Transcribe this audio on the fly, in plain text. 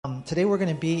Today we're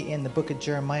going to be in the book of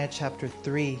Jeremiah chapter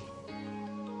 3.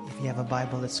 If you have a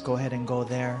Bible, let's go ahead and go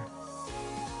there.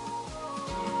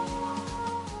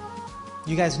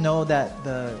 You guys know that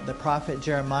the prophet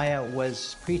Jeremiah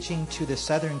was preaching to the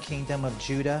southern kingdom of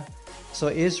Judah. So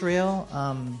Israel,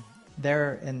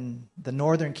 there in the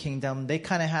northern kingdom, they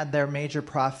kind of had their major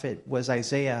prophet was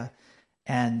Isaiah.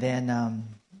 And then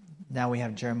now we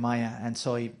have Jeremiah. And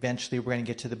so eventually we're going to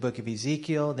get to the book of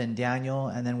Ezekiel, then Daniel,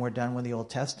 and then we're done with the Old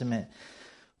Testament.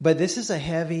 But this is a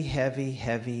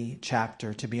heavy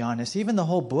chapter, to be honest. Even the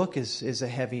whole book is a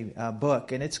heavy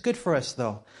book. And it's good for us,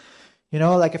 though. You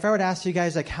know, like if I were to ask you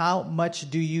guys, like, how much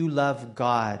do you love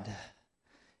God?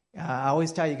 I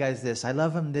always tell you guys this, I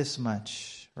love him this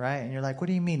much, right? And you're like, what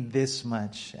do you mean this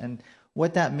much? And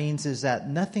what that means is that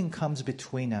nothing comes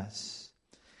between us.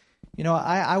 You know,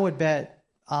 I would bet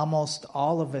almost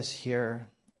all of us here,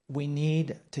 we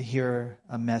need to hear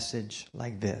a message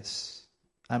like this.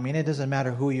 I mean, it doesn't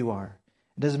matter who you are.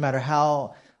 It doesn't matter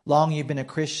how long you've been a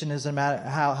Christian. It doesn't matter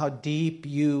how deep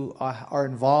you are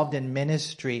involved in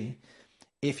ministry.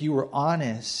 If you were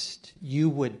honest, you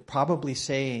would probably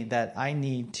say that I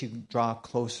need to draw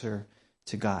closer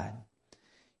to God.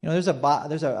 You know, there's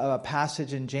a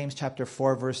passage in James chapter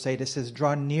 4, verse 8. It says,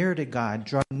 draw near to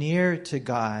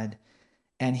God,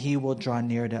 and he will draw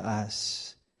near to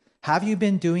us. Have you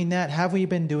been doing that? Have we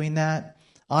been doing that?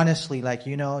 Honestly, like,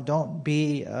 you know, don't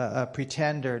be a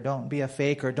pretender. Don't be a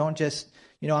faker. Don't just,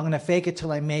 you know, I'm going to fake it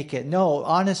till I make it. No,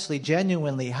 honestly,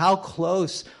 genuinely, how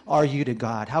close are you to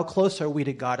God? How close are we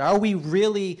to God? Are we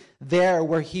really there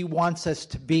where he wants us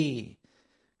to be?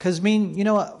 Because, I mean, you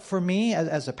know, for me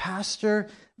as a pastor,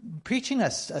 preaching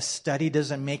a study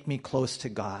doesn't make me close to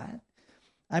God.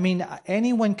 I mean,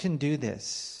 anyone can do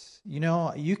this. You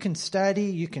know, you can study,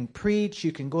 you can preach,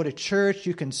 you can go to church,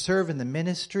 you can serve in the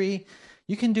ministry.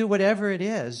 You can do whatever it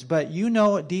is, but you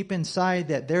know deep inside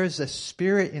that there is a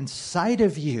spirit inside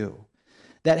of you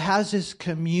that has this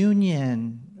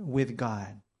communion with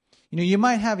God. You know, you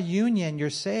might have union, you're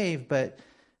saved, but,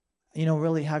 you know,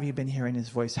 really, have you been hearing his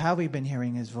voice? Have we been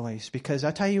hearing his voice? Because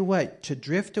I tell you what, to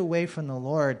drift away from the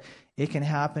Lord, it can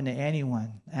happen to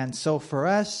anyone. And so for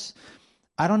us,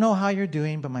 I don't know how you're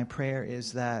doing, but my prayer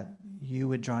is that you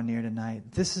would draw near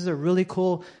tonight. This is a really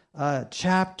cool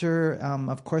chapter.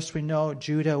 Of course, we know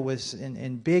Judah was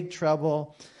in big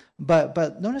trouble.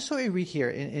 But notice what we read here.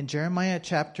 In Jeremiah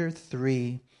chapter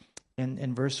 3,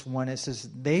 in verse 1, it says,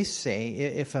 they say,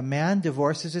 if a man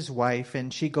divorces his wife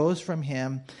and she goes from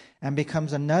him and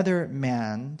becomes another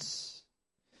man's,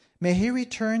 may he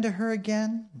return to her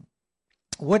again?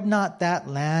 Would not that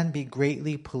land be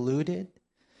greatly polluted?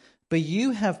 But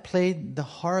you have played the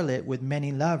harlot with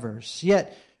many lovers.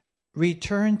 Yet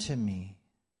return to me,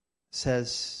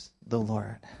 says the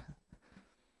Lord.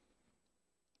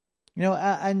 You know,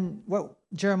 and what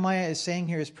Jeremiah is saying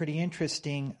here is pretty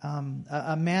interesting.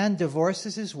 A man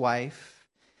divorces his wife,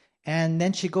 and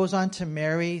then she goes on to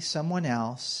marry someone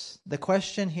else. The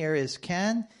question here is,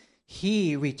 can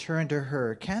he return to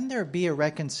her? Can there be a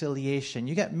reconciliation?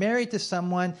 You get married to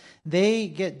someone, they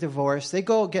get divorced, they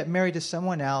go get married to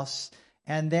someone else,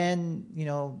 and then, you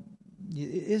know,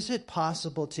 is it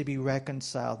possible to be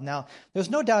reconciled? Now, there's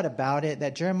no doubt about it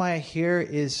that Jeremiah here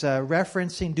is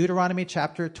referencing Deuteronomy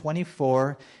chapter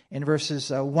 24 in verses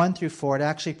 1 through 4. It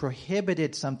actually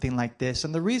prohibited something like this.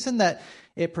 And the reason that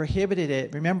it prohibited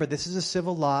it, remember, this is a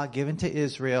civil law given to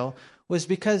Israel, was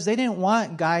because they didn't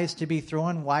want guys to be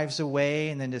throwing wives away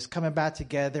and then just coming back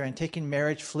together and taking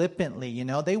marriage flippantly, you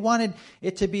know. They wanted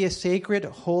it to be a sacred,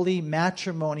 holy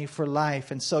matrimony for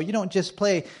life. And so you don't just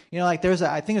play, you know, like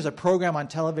I think there's a program on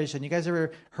television. You guys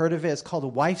ever heard of it? It's called a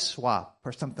Wife Swap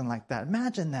or something like that.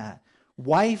 Imagine that.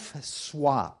 Wife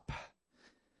Swap.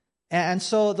 And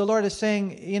so the Lord is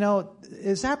saying, you know,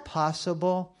 is that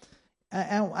possible?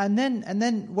 And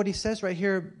then what he says right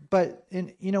here, but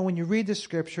when you read the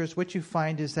scriptures, what you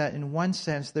find is that in one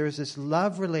sense there is this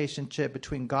love relationship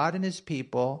between God and his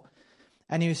people,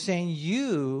 and he was saying,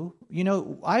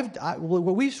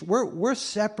 we're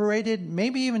separated,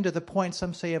 maybe even to the point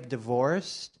some say of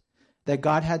divorced, that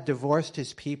God had divorced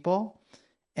his people,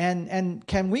 and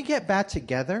can we get back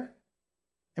together?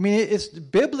 I mean, it's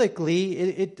biblically,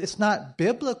 it's not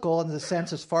biblical in the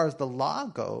sense as far as the law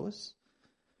goes.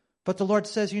 But the Lord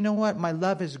says, you know what? My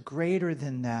love is greater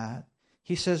than that.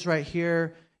 He says right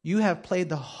here, you have played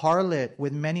the harlot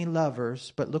with many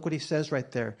lovers. But look what he says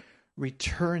right there.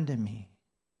 Return to me.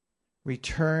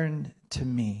 Return to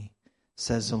me,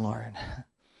 says the Lord.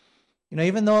 You know,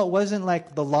 even though it wasn't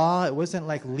like the law, it wasn't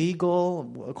like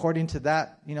legal according to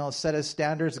that, you know, set of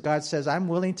standards, God says, I'm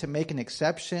willing to make an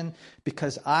exception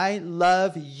because I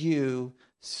love you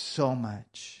so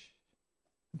much.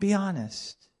 Be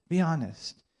honest. Be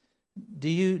honest. Do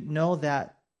you know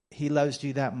that he loves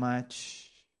you that much?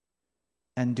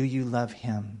 And do you love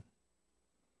him?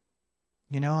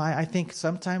 You know, I think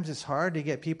sometimes it's hard to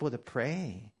get people to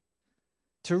pray.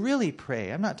 To really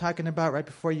pray. I'm not talking about right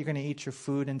before you're going to eat your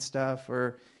food and stuff,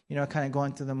 or, you know, kind of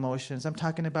going through the motions. I'm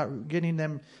talking about getting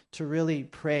them to really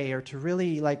pray, or to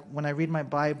really, like, when I read my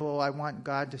Bible, I want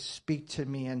God to speak to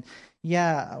me. And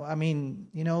yeah, I mean,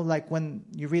 you know, like when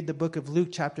you read the book of Luke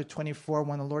chapter 24,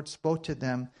 when the Lord spoke to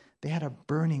them, they had a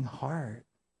burning heart.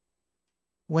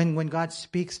 When God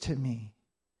speaks to me.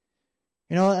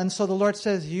 You know, and so the Lord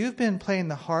says, you've been playing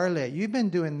the harlot. You've been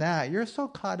doing that. You're so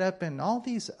caught up in all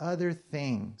these other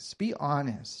things. Be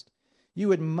honest. You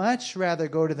would much rather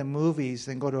go to the movies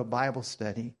than go to a Bible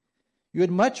study. You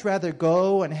would much rather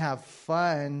go and have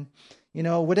fun. You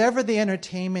know, whatever the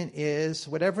entertainment is,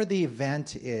 whatever the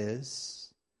event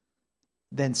is,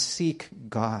 than seek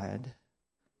God,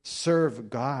 serve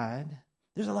God.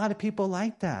 There's a lot of people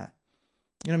like that.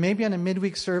 You know, maybe on a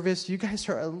midweek service, you guys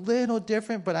are a little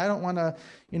different, but I don't want to,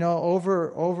 you know,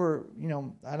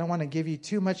 I don't want to give you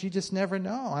too much. You just never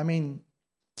know. I mean,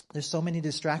 there's so many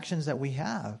distractions that we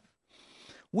have.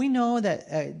 We know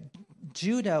that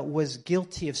Judah was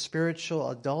guilty of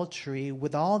spiritual adultery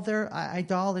with all their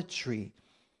idolatry.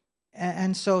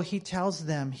 And so he tells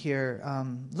them here,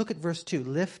 look at verse 2,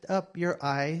 lift up your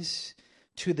eyes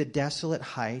to the desolate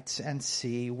heights and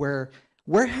see where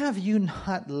have you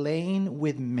not lain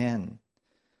with men?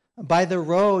 By the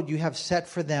road you have set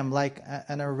for them like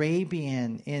an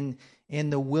Arabian in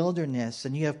the wilderness,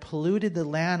 and you have polluted the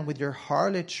land with your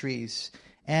harlotries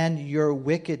and your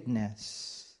wickedness.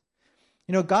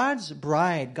 You know, God's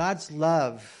bride, God's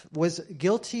love, was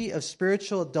guilty of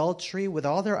spiritual adultery with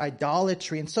all their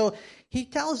idolatry. And so he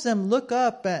tells them, look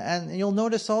up, and you'll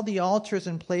notice all the altars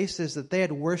and places that they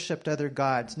had worshipped other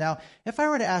gods. Now, if I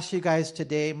were to ask you guys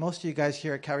today, most of you guys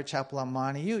here at Calvary Chapel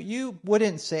Amani, you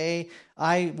wouldn't say,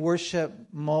 I worship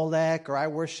Molech, or I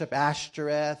worship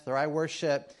Ashtoreth, or I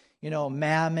worship,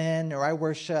 Mammon, or I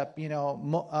worship,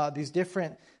 these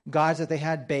different gods that they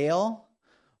had, Baal.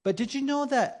 But did you know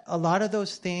that a lot of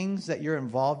those things that you're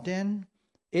involved in,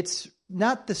 it's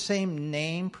not the same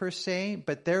name per se,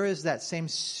 but there is that same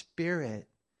spirit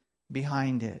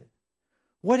behind it.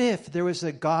 What if there was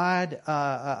a god,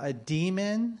 a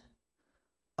demon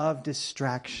of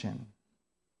distraction?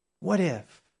 What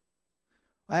if?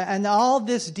 And all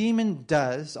this demon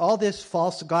does, all this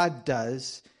false god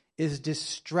does, is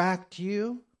distract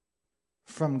you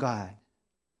from God.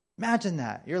 Imagine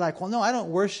that. You're like, well, no, I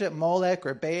don't worship Molech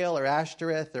or Baal or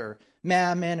Ashtoreth or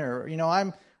Mammon, or,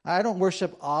 I don't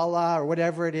worship Allah or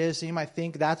whatever it is. You might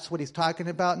think that's what he's talking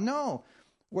about. No,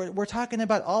 we're talking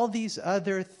about all these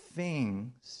other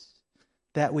things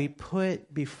that we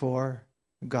put before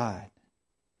God.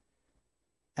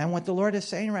 And what the Lord is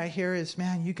saying right here is,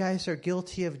 man, you guys are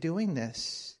guilty of doing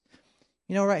this.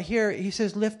 Right here, he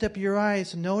says, lift up your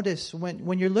eyes. Notice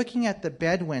when you're looking at the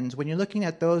Bedouins, when you're looking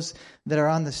at those that are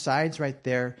on the sides right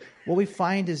there, what we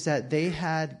find is that they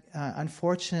had,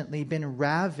 unfortunately, been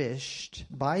ravished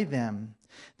by them.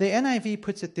 The NIV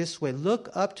puts it this way, look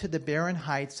up to the barren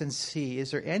heights and see,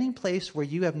 is there any place where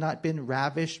you have not been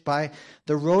ravished by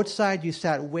the roadside? You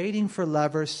sat waiting for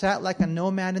lovers, sat like a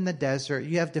nomad in the desert.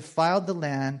 You have defiled the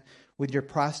land with your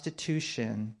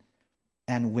prostitution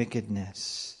and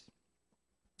wickedness.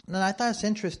 And I thought it's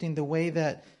interesting the way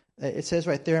that it says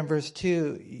right there in verse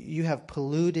 2, you have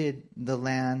polluted the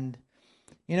land.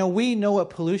 We know what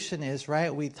pollution is,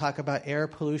 right? We talk about air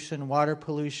pollution, water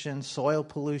pollution, soil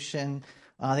pollution.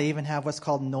 They even have what's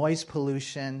called noise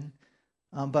pollution.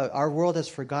 But our world has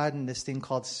forgotten this thing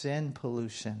called sin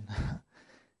pollution.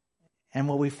 And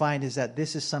what we find is that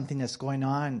this is something that's going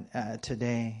on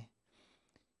today.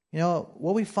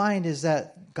 What we find is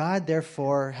that God,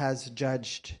 therefore, has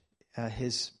judged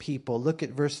his people. Look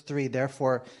at verse 3.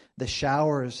 Therefore, the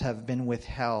showers have been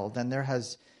withheld, and there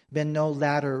has been no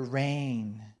latter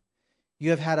rain. You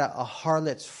have had a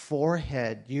harlot's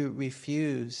forehead. You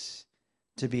refuse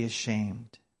to be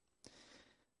ashamed.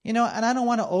 And I don't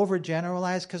want to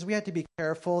overgeneralize, because we have to be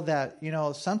careful that,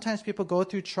 sometimes people go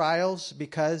through trials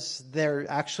because they're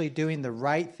actually doing the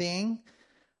right thing.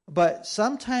 But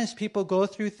sometimes people go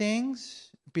through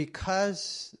things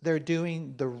because they're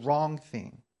doing the wrong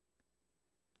thing.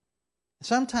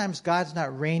 Sometimes God's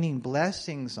not raining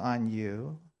blessings on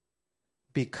you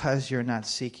because you're not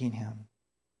seeking Him.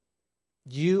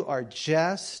 You are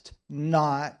just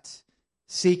not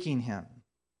seeking Him.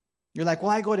 You're like, well,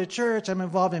 I go to church, I'm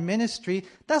involved in ministry.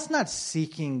 That's not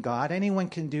seeking God. Anyone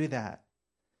can do that.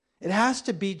 It has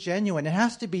to be genuine. It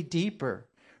has to be deeper.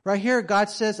 Right here, God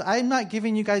says, I'm not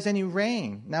giving you guys any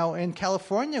rain. Now, in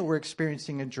California, we're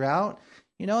experiencing a drought.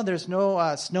 There's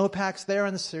no snowpacks there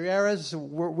in the Sierras.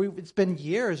 It's been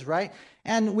years, right?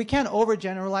 And we can't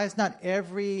overgeneralize. Not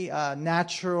every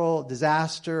natural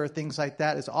disaster or things like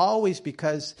that is always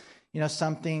because,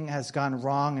 something has gone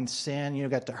wrong in sin.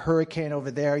 You've got the hurricane over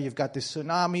there. You've got the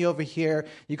tsunami over here.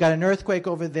 You've got an earthquake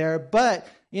over there. But,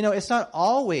 it's not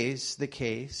always the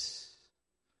case.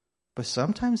 But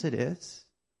sometimes it is.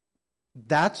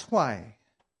 That's why.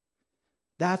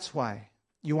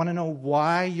 You want to know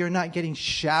why you're not getting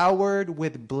showered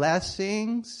with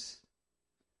blessings?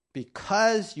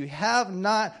 Because you have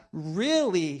not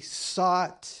really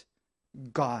sought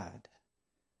God.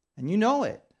 And you know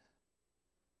it.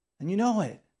 And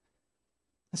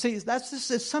see,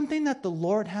 it's something that the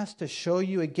Lord has to show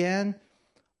you again.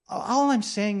 All I'm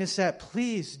saying is that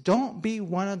please don't be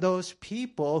one of those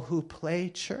people who play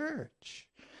church.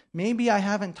 Maybe I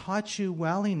haven't taught you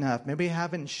well enough. Maybe I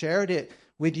haven't shared it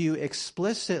with you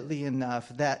explicitly enough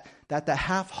that the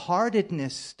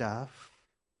half-heartedness stuff,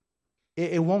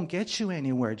 it won't get you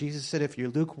anywhere. Jesus said, if you're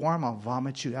lukewarm, I'll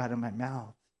vomit you out of my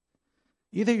mouth.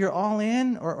 Either you're all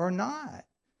in or not.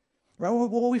 Right?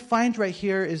 What we find right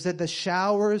here is that the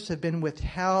showers have been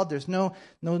withheld. There's no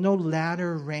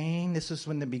latter rain. This is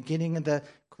when the beginning of the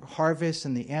harvest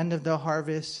and the end of the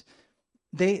harvest.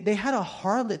 They had a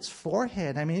harlot's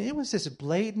forehead. I mean, it was just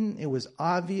blatant. It was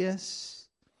obvious.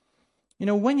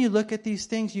 When you look at these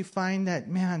things, you find that,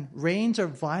 man, rains are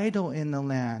vital in the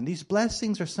land. These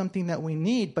blessings are something that we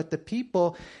need. But the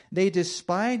people, they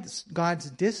despised God's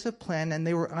discipline and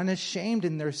they were unashamed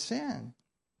in their sin.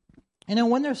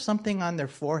 When there's something on their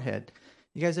forehead,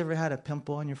 you guys ever had a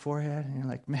pimple on your forehead? And you're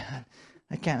like, man,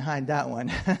 I can't hide that one.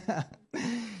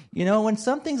 When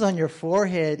something's on your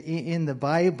forehead in the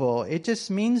Bible, it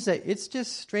just means that it's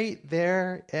just straight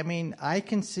there. I mean, I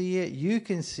can see it, you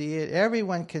can see it,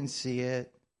 everyone can see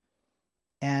it.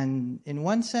 And in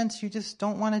one sense, you just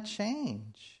don't want to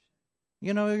change.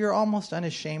 You're almost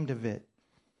unashamed of it.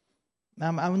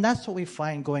 That's what we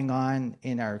find going on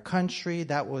in our country.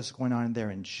 That was going on there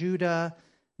in Judah.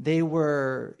 They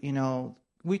were,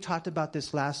 we talked about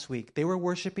this last week. They were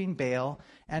worshiping Baal.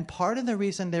 And part of the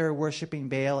reason they were worshiping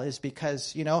Baal is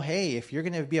because, hey, if you're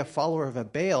going to be a follower of a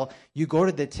Baal, you go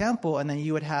to the temple and then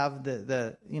you would have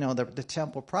the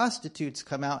temple prostitutes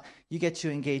come out. You get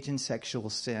to engage in sexual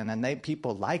sin. And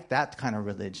people like that kind of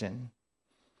religion,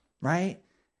 right?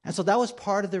 And so that was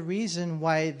part of the reason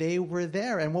why they were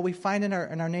there. And what we find in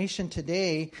our nation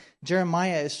today,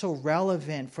 Jeremiah is so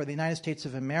relevant for the United States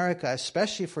of America,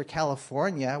 especially for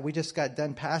California. We just got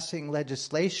done passing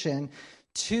legislation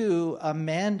to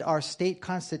amend our state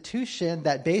constitution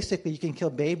that basically you can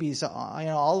kill babies,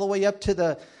 all the way up to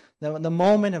the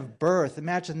moment of birth.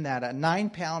 Imagine that, a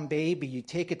 9-pound baby, you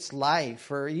take its life,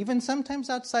 or even sometimes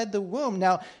outside the womb.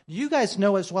 Now, you guys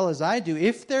know as well as I do,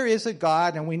 if there is a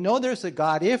God, and we know there's a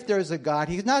God, if there's a God,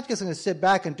 he's not just going to sit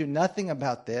back and do nothing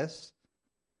about this.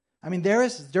 I mean,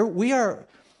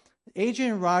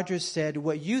 Adrian Rogers said,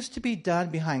 what used to be done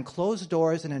behind closed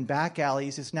doors and in back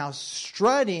alleys is now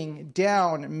strutting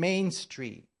down Main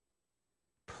Street,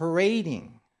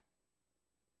 parading.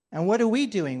 And what are we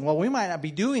doing? Well, we might not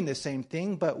be doing the same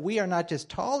thing, but we are not just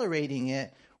tolerating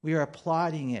it, we are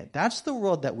applauding it. That's the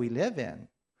world that we live in.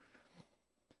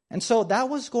 And so that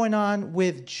was going on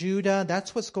with Judah.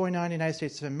 That's what's going on in the United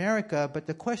States of America. But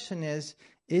the question is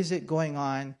it going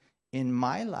on in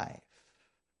my life?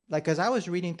 Like, as I was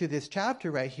reading through this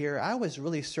chapter right here, I was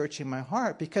really searching my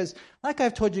heart because, like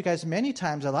I've told you guys many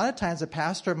times, a lot of times a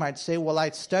pastor might say, well, I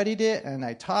studied it and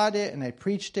I taught it and I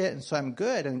preached it and so I'm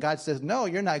good. And God says, no,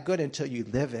 you're not good until you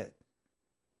live it.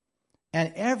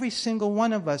 And every single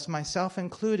one of us, myself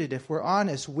included, if we're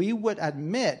honest, we would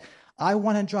admit, I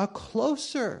want to draw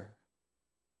closer.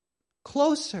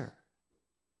 Closer.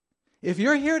 If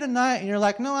you're here tonight and you're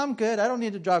like, no, I'm good, I don't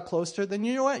need to draw closer, then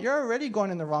you know what? You're already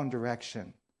going in the wrong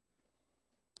direction.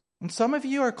 And some of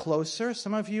you are closer,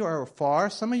 some of you are far,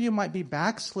 some of you might be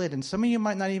backslid, and some of you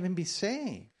might not even be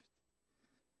saved.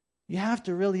 You have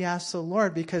to really ask the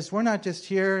Lord, because we're not just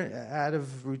here out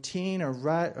of routine or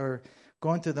rut or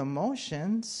going through the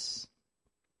motions.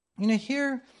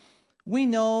 Here we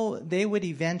know they would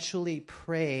eventually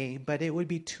pray, but it would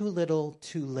be too little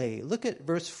too late. Look at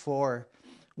verse 4.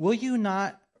 Will you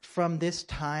not from this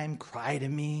time cry to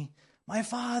me, my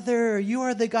Father, you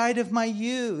are the guide of my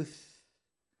youth?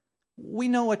 We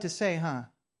know what to say, huh?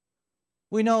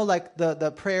 We know like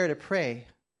the prayer to pray.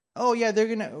 Oh yeah,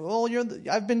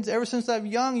 I've been, ever since I'm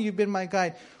young, you've been my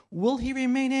guide. Will he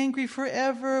remain angry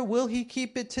forever? Will he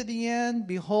keep it to the end?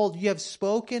 Behold, you have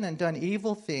spoken and done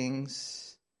evil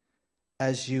things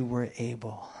as you were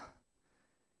able.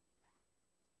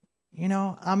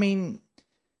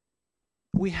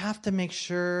 We have to make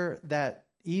sure that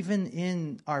even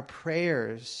in our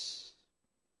prayers,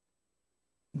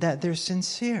 that they're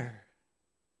sincere.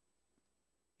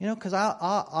 Because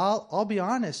I'll be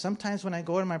honest. Sometimes when I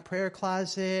go to my prayer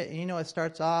closet, it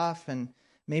starts off and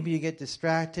maybe you get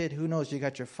distracted. Who knows? You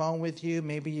got your phone with you.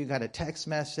 Maybe you got a text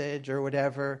message or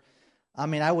whatever.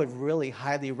 I would really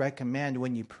highly recommend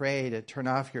when you pray to turn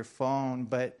off your phone.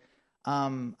 But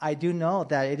I do know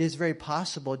that it is very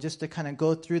possible just to kind of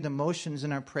go through the motions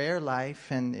in our prayer life,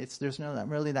 and there's not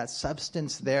really that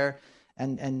substance there.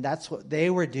 And that's what they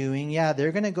were doing. Yeah,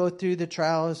 they're going to go through the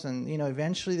trials, and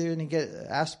eventually they're going to get an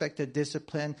aspect of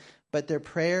discipline. But their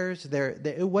prayers,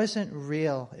 it wasn't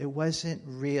real. It wasn't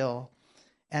real.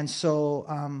 And so,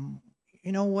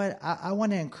 you know what? I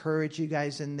want to encourage you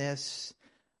guys in this.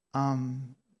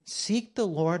 Seek the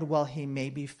Lord while he may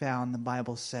be found, the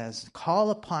Bible says.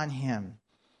 Call upon him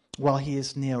while he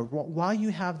is near, while you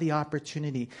have the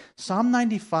opportunity. Psalm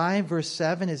 95 verse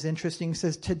 7 is interesting. It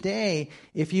says, "Today,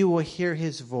 if you will hear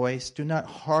his voice, do not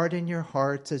harden your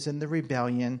hearts as in the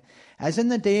rebellion, as in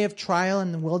the day of trial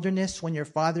in the wilderness when your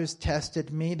fathers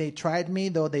tested me. They tried me,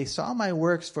 though they saw my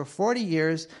works for 40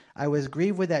 years. I was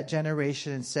grieved with that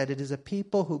generation and said, it is a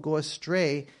people who go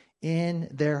astray in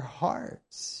their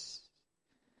hearts."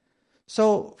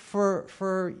 So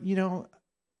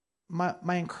my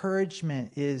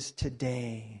encouragement is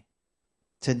today.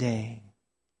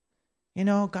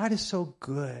 God is so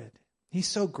good. He's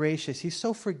so gracious. He's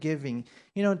so forgiving.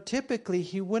 Typically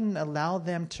he wouldn't allow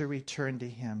them to return to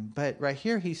him. But right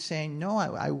here he's saying, no,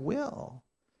 I will.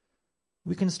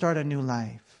 We can start a new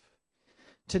life.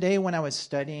 Today when I was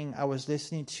studying, I was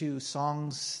listening to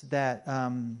songs that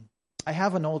I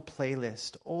have an old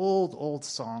playlist, old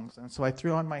songs. And so I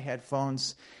threw on my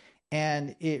headphones,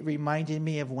 and it reminded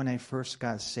me of when I first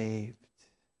got saved.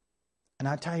 And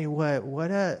I'll tell you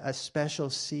what a special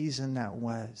season that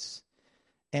was.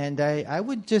 And I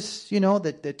would just,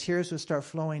 the tears would start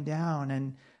flowing down.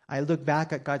 And I look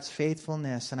back at God's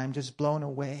faithfulness, and I'm just blown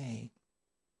away.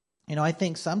 I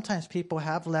think sometimes people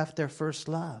have left their first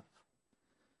love.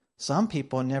 Some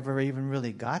people never even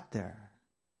really got there.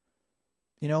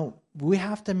 We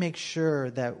have to make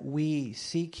sure that we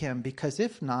seek him, because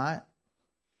if not,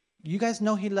 you guys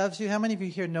know he loves you. How many of you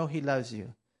here know he loves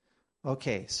you?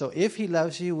 Okay, so if he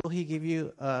loves you, will he give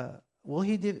you? Will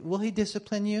he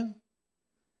discipline you?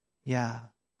 Yeah.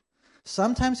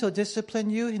 Sometimes he'll discipline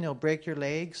you, and he'll break your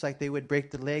legs, like they would break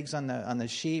the legs on the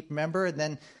sheep. Remember? And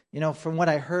then from what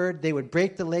I heard, they would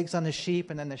break the legs on the sheep,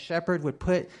 and then the shepherd would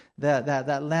put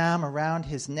that lamb around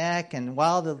his neck. And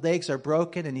while the legs are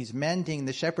broken and he's mending,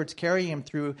 the shepherd's carrying him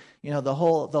through the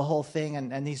whole thing,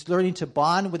 and he's learning to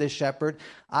bond with the shepherd.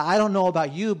 I don't know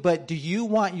about you, but do you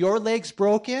want your legs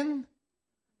broken?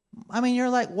 You're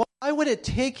like, why would it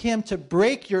take him to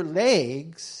break your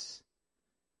legs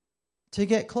to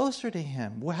get closer to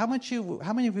him? Well, how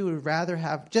many of you would rather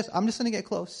have I'm just going to get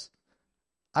close.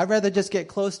 I'd rather just get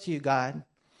close to you, God.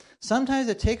 Sometimes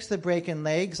it takes the breaking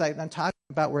legs. I'm talking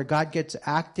about where God gets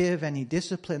active and he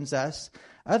disciplines us.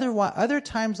 Other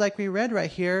times, like we read right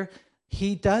here,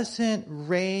 he doesn't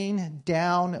rain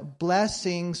down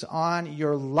blessings on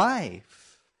your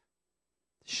life.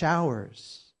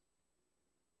 Showers.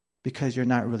 Because you're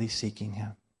not really seeking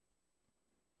him.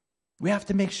 We have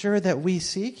to make sure that we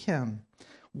seek him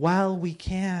while we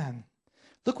can.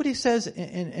 Look what he says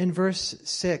in verse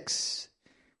 6.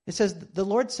 It says, "The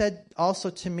Lord said also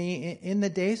to me, in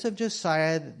the days of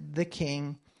Josiah the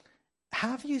king,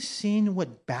 have you seen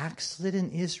what backslidden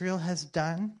Israel has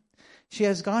done? She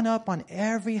has gone up on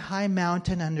every high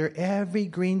mountain under every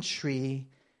green tree,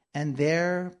 and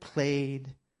there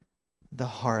played the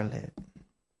harlot."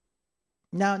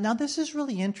 Now this is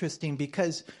really interesting,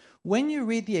 because when you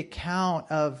read the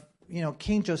account of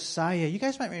King Josiah, you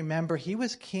guys might remember he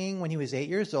was king when he was 8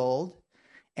 years old.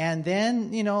 And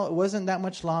then, it wasn't that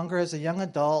much longer. As a young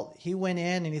adult, he went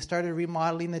in and he started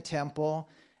remodeling the temple.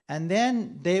 And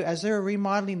then as they were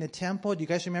remodeling the temple, do you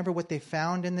guys remember what they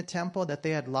found in the temple that they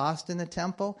had lost in the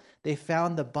temple? They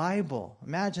found the Bible.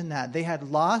 Imagine that. They had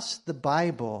lost the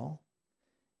Bible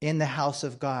in the house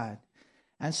of God.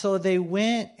 And so they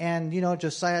went and,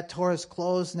 Josiah tore his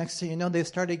clothes. Next thing you know, they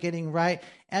started getting right.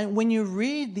 And when you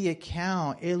read the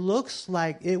account, it looks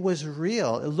like it was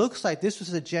real. It looks like this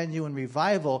was a genuine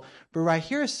revival. But right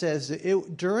here it says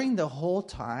during the whole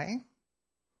time,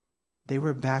 they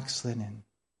were backslidden.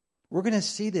 We're going to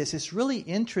see this. It's really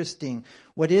interesting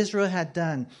what Israel had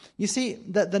done. You see,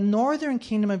 the northern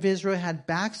kingdom of Israel had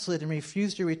backslid and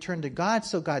refused to return to God.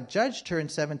 So God judged her in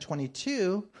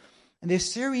 722. And the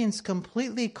Assyrians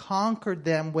completely conquered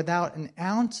them without an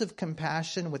ounce of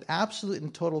compassion, with absolute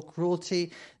and total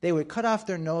cruelty. They would cut off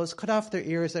their nose, cut off their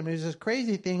ears. I mean, it was a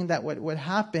crazy thing that would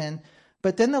happen.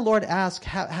 But then the Lord asked,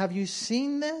 have you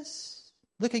seen this?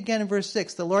 Look again in verse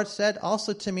 6. The Lord said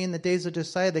also to me in the days of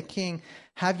Josiah the king,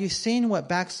 have you seen what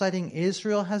backsliding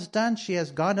Israel has done? She has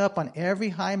gone up on every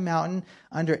high mountain,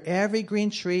 under every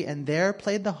green tree, and there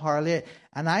played the harlot.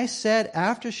 And I said,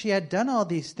 after she had done all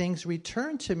these things,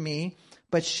 return to me.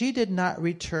 But she did not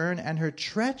return, and her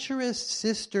treacherous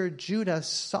sister Judah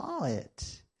saw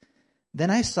it.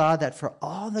 Then I saw that for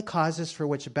all the causes for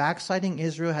which backsliding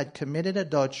Israel had committed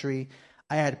adultery,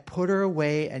 I had put her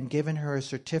away and given her a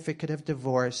certificate of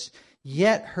divorce.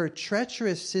 Yet her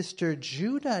treacherous sister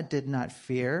Judah did not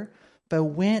fear, but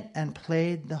went and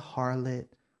played the harlot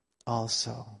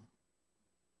also.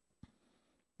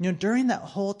 During that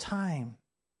whole time,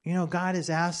 God is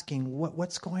asking,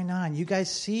 what's going on? You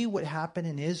guys see what happened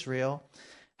in Israel.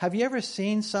 Have you ever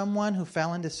seen someone who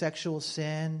fell into sexual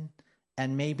sin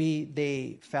and maybe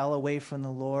they fell away from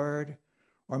the Lord?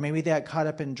 Or maybe they got caught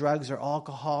up in drugs or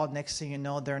alcohol. Next thing you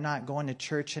know, they're not going to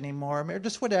church anymore. Or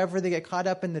just whatever. They get caught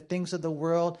up in the things of the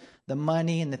world, the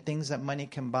money and the things that money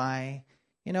can buy.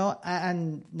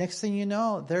 And next thing you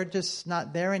know, they're just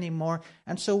not there anymore.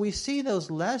 And so we see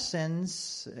those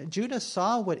lessons. Judah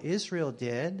saw what Israel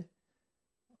did.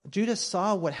 Judah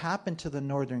saw what happened to the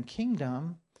northern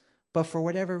kingdom. But for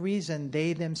whatever reason,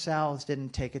 they themselves didn't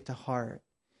take it to heart.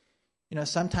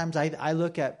 Sometimes I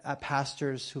look at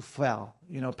pastors who fell,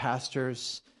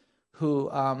 pastors who,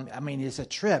 it's a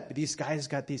trip. These guys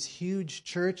got these huge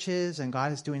churches and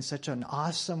God is doing such an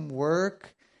awesome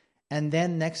work. And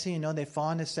then next thing you know, they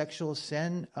fall into sexual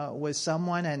sin with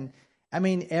someone. And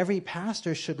every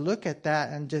pastor should look at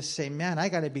that and just say, man, I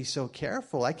got to be so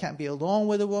careful. I can't be alone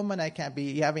with a woman. I can't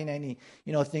be having any,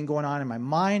 thing going on in my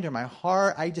mind or my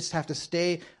heart. I just have to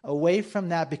stay away from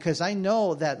that because I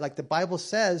know that, like the Bible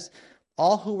says,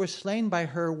 all who were slain by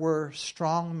her were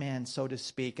strong men, so to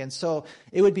speak. And so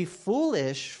it would be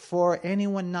foolish for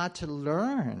anyone not to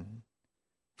learn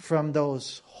from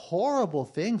those horrible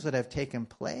things that have taken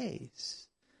place.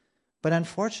 But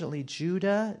unfortunately,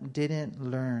 Judah didn't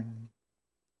learn.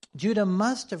 Judah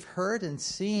must have heard and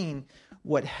seen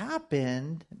what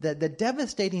happened, the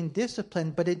devastating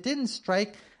discipline, but it didn't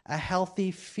strike a healthy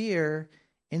fear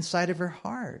inside of her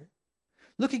heart.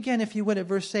 Look again, if you would, at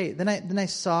verse 8. Then I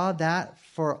saw that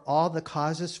for all the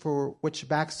causes for which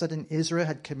backslidden Israel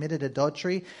had committed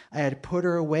adultery, I had put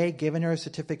her away, given her a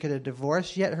certificate of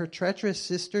divorce. Yet her treacherous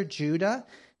sister Judah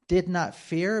did not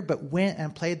fear, but went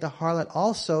and played the harlot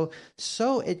also.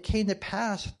 So it came to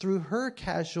pass through her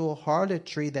casual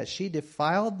harlotry that she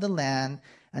defiled the land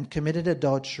and committed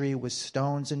adultery with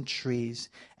stones and trees.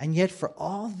 And yet for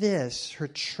all this, her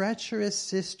treacherous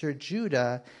sister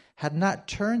Judah had not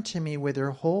turned to me with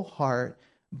her whole heart,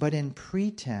 but in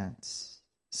pretense,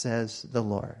 says the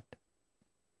Lord.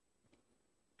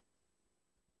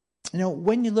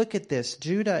 When you look at this,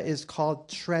 Judah is called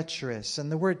treacherous.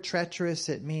 And the word treacherous,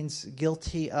 it means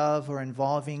guilty of or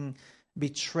involving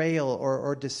betrayal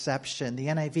or deception. The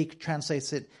NIV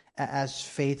translates it as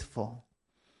faithful.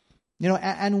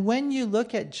 And when you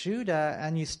look at Judah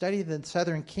and you study the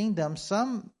southern kingdom,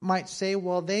 some might say,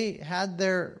 well, they had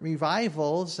their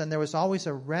revivals and there was always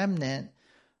a remnant.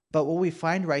 But what we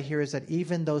find right here is that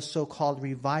even those so-called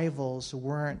revivals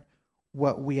weren't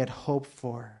what we had hoped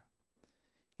for.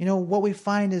 What we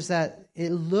find is that it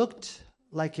looked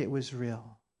like it was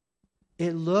real.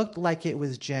 It looked like it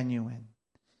was genuine.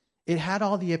 It had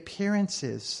all the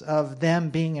appearances of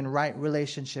them being in right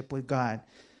relationship with God.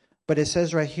 But it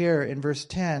says right here in verse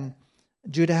 10,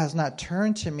 Judah has not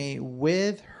turned to me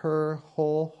with her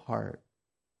whole heart,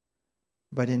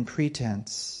 but in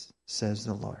pretense, says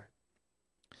the Lord.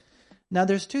 Now,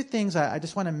 there's two things I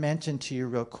just want to mention to you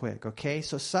real quick, okay?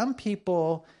 So some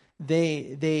people,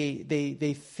 they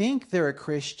think they're a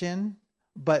Christian,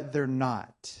 but they're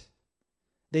not.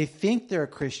 They think they're a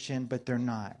Christian, but they're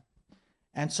not.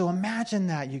 And so imagine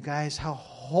that, you guys, how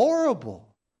horrible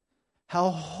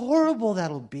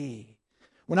that'll be.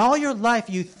 When all your life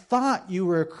you thought you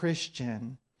were a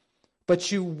Christian,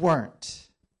 but you weren't.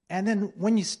 And then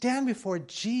when you stand before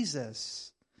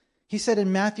Jesus, he said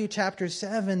in Matthew chapter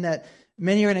 7 that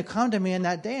many are going to come to me in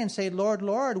that day and say, Lord,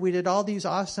 Lord, we did all these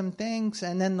awesome things.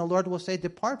 And then the Lord will say,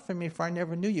 depart from me, for I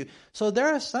never knew you. So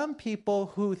there are some people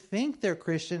who think they're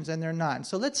Christians and they're not.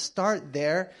 So let's start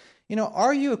there.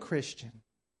 Are you a Christian?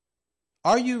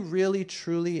 Are you really,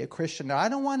 truly a Christian? Now, I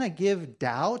don't want to give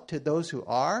doubt to those who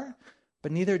are,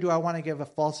 but neither do I want to give a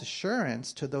false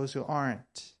assurance to those who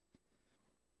aren't.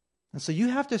 And so you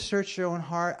have to search your own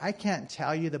heart. I can't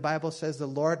tell you. The Bible says the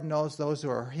Lord knows those who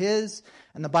are His.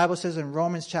 And the Bible says in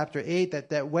Romans chapter 8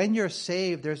 that when you're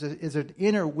saved, is an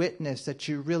inner witness that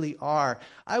you really are.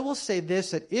 I will say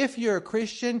this, that if you're a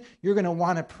Christian, you're going to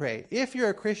want to pray. If you're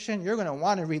a Christian, you're going to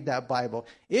want to read that Bible.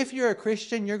 If you're a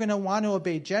Christian, you're going to want to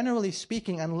obey, generally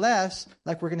speaking, unless,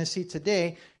 like we're going to see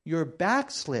today, you're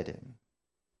backslidden.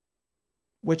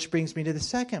 Which brings me to the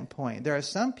second point. There are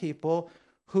some people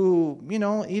who,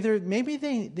 either maybe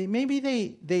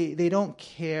they don't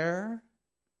care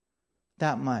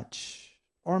that much,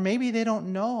 or maybe they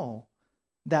don't know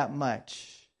that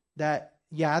much, that,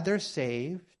 they're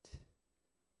saved,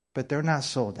 but they're not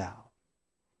sold out.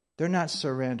 They're not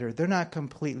surrendered. They're not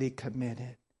completely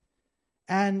committed.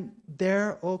 And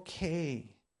they're okay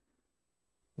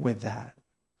with that.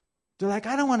 They're like,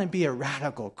 I don't want to be a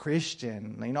radical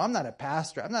Christian. I'm not a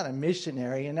pastor. I'm not a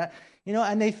missionary.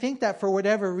 And they think that for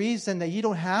whatever reason that you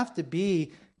don't have to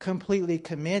be completely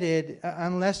committed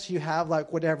unless you have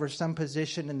some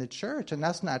position in the church. And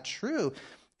that's not true.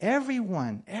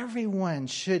 Everyone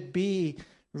should be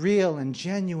real and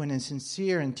genuine and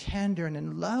sincere and tender and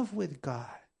in love with God.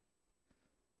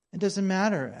 It doesn't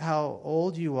matter how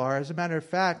old you are. As a matter of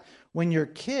fact, when you're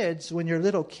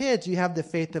little kids, you have the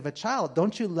faith of a child.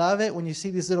 Don't you love it when you see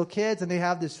these little kids and they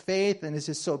have this faith and it's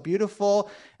just so beautiful?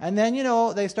 And then,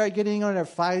 they start getting on, they're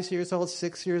 5 years old,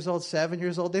 6 years old, 7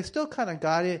 years old. They still kind of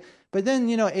got it. But then,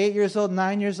 8 years old,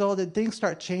 9 years old, and things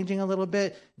start changing a little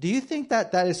bit. Do you think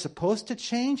that is supposed to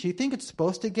change? Do you think it's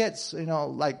supposed to get,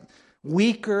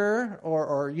 weaker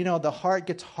or the heart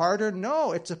gets harder?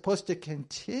 No, it's supposed to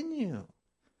continue.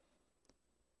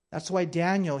 That's why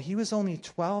Daniel, he was only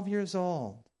 12 years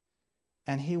old,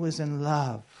 and he was in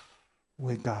love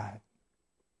with God.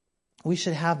 We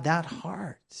should have that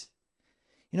heart.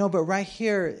 But right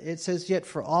here, it says, yet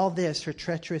for all this, her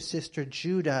treacherous sister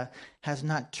Judah has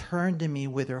not turned to me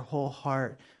with her whole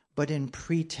heart, but in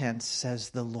pretense,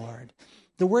 says the Lord.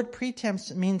 The word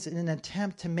pretense means in an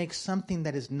attempt to make something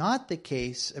that is not the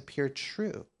case appear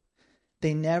true.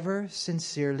 They never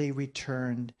sincerely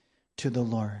returned to the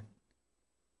Lord.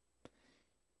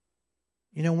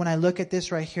 When I look at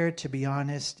this right here, to be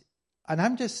honest,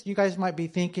 and you guys might be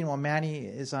thinking, well, Manny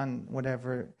is on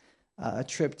a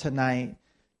trip tonight.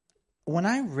 When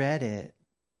I read it,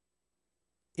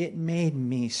 it made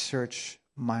me search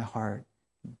my heart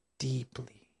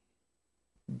deeply,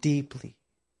 deeply.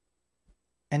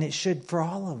 And it should for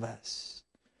all of us.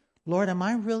 Lord, am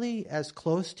I really as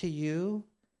close to you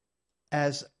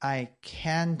as I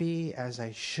can be, as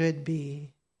I should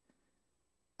be?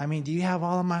 Do you have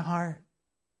all of my heart?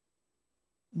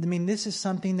 This is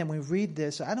something that when we read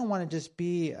this, I don't want to just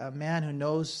be a man who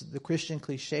knows the Christian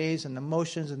cliches and the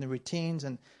motions and the routines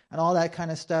and all that kind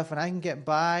of stuff, and I can get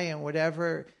by and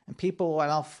whatever, and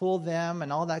I'll fool them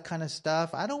and all that kind of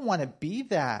stuff. I don't want to be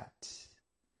that.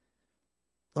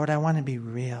 Lord, I want to be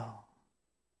real.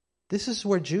 This is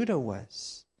where Judah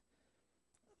was.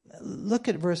 Look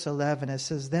at verse 11. It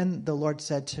says, then the Lord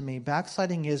said to me,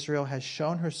 backsliding Israel has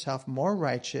shown herself more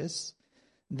righteous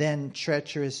than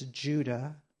treacherous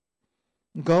Judah.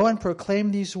 Go and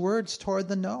proclaim these words toward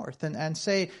the north and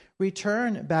say,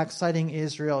 return, backsliding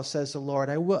Israel, says the Lord.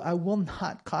 I will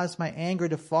not cause my anger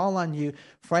to fall on you,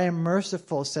 for I am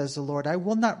merciful, says the Lord. I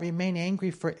will not remain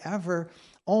angry forever.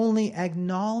 Only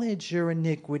acknowledge your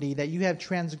iniquity, that you have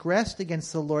transgressed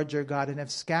against the Lord your God and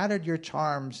have scattered your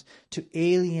charms to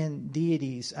alien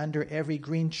deities under every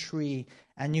green tree,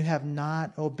 and you have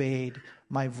not obeyed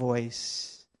my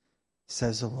voice,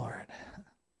 says the Lord.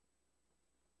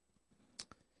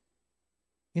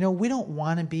 We don't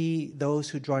want to be those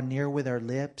who draw near with our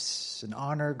lips and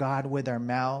honor God with our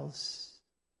mouths,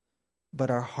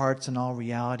 but our hearts in all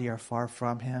reality are far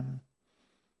from Him.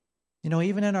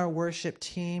 Even in our worship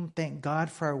team, thank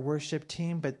God for our worship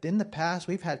team, but in the past,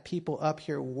 we've had people up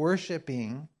here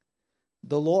worshiping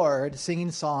the Lord,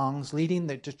 singing songs, leading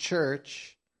the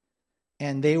church,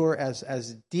 and they were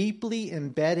as deeply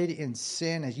embedded in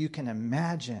sin as you can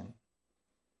imagine.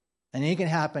 And it can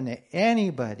happen to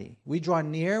anybody. We draw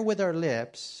near with our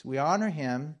lips, we honor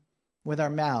Him with our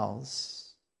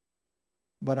mouths,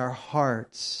 but our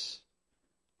hearts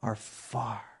are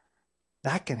far.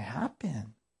 That can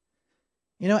happen.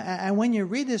 And when you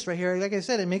read this right here, like I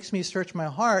said, it makes me search my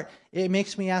heart. It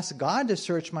makes me ask God to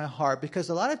search my heart, because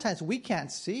a lot of times we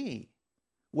can't see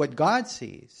what God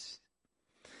sees.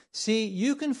 See,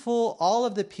 you can fool all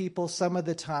of the people some of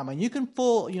the time, and you can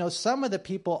fool, some of the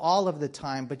people all of the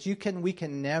time, but we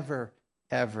can never,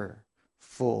 ever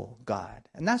fool God.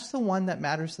 And that's the one that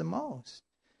matters the most.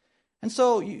 And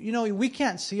so, we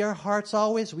can't see our hearts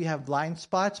always. We have blind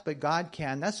spots, but God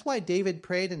can. That's why David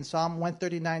prayed in Psalm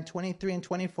 139, 23 and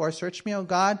 24, "Search me, O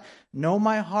God, know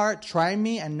my heart, try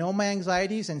me, and know my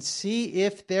anxieties, and see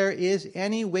if there is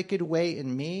any wicked way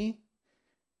in me,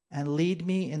 and lead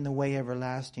me in the way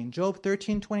everlasting." Job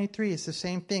 13:23 is the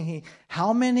same thing.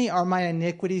 How many are my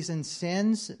iniquities and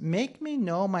sins? Make me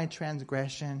know my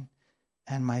transgression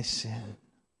and my sin.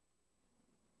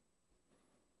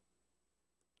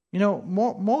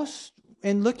 Most,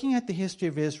 in looking at the history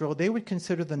of Israel, they would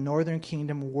consider the northern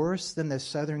kingdom worse than the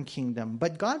southern kingdom.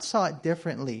 But God saw it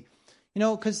differently.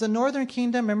 Because the northern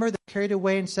kingdom, remember, they carried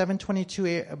away in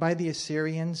 722 by the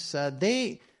Assyrians.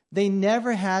 They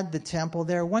never had the temple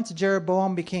there. Once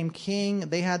Jeroboam became king,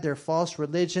 they had their false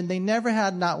religion. They never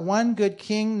had not one good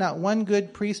king, not one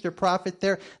good priest or prophet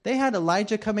there. They had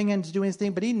Elijah coming in to do his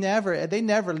thing, but they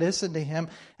never listened to him.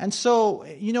 And so,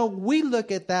 we look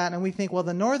at that and we think, well,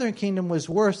 the northern kingdom was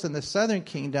worse than the southern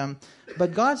kingdom.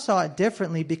 But God saw it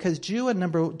differently because Judah,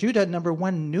 number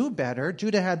one, knew better.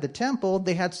 Judah had the temple.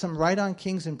 They had some right-on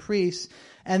kings and priests.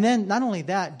 And then not only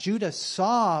that, Judah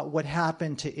saw what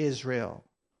happened to Israel.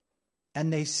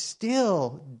 And they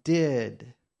still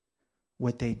did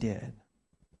what they did.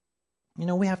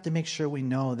 We have to make sure we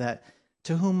know that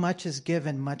to whom much is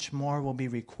given, much more will be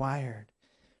required.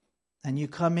 And you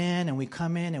come in and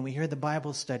we hear the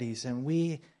Bible studies, and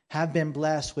we have been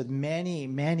blessed with many,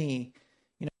 many,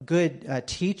 good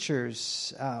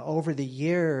teachers over the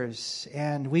years.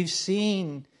 And we've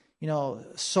seen,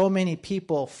 so many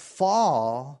people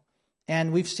fall.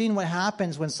 And we've seen what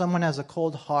happens when someone has a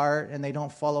cold heart and they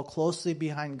don't follow closely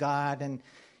behind God. And,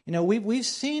 we've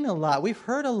seen a lot. We've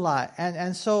heard a lot.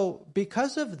 And so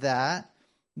because of that,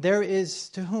 there is,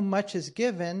 to whom much is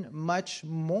given, much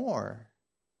more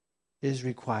is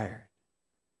required.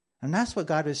 And that's what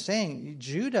God was saying.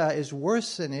 Judah is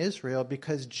worse than Israel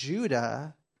because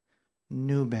Judah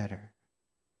knew better.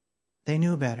 They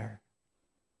knew better.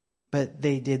 But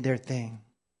they did their thing.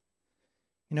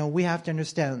 We have to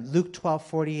understand Luke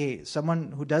 12:48.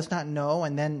 Someone who does not know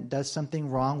and then does something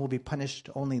wrong will be punished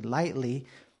only lightly.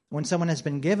 When someone has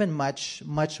been given much,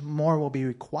 much more will be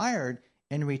required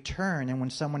in return. And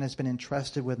when someone has been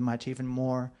entrusted with much, even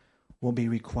more will be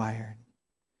required.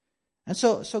 And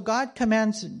so God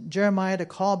commands Jeremiah to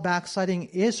call backsliding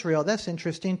Israel, that's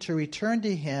interesting, to return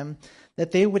to him,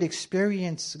 that they would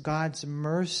experience God's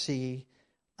mercy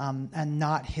and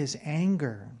not his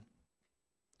anger.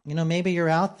 Maybe you're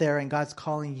out there and God's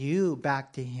calling you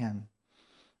back to him.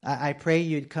 I pray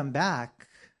you'd come back,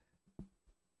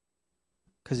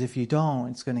 because if you don't,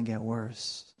 it's going to get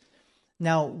worse.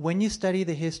 Now, when you study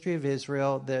the history of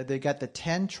Israel, they got the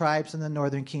 10 tribes in the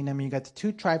northern kingdom, and you got the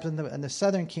 2 tribes in the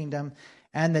southern kingdom,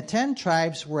 and the 10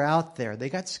 tribes were out there. They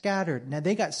got scattered. Now,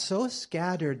 they got so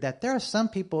scattered that there are some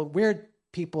people, weird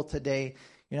people today,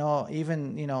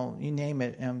 even, you name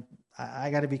it.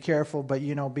 I got to be careful, but,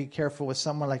 be careful with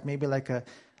someone like maybe like a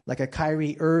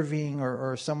Kyrie Irving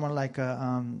or someone like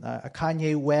a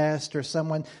Kanye West or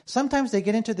someone. Sometimes they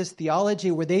get into this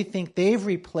theology where they think they've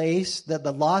replaced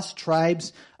the lost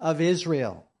tribes of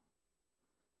Israel.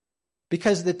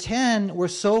 Because the 10 were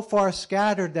so far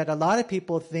scattered that a lot of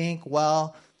people think,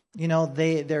 well,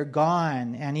 they're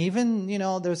gone. And even,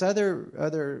 there's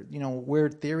other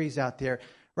weird theories out there.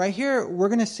 Right here, we're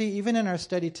going to see, even in our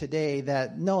study today,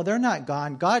 that no, they're not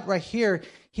gone. God, right here,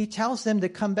 he tells them to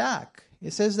come back.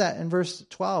 It says that in verse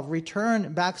 12,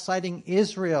 return backsliding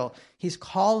Israel. He's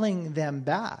calling them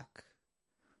back.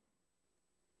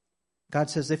 God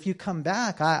says, if you come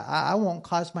back, I won't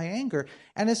cause my anger.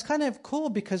 And it's kind of cool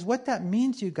because what that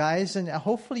means, you guys, and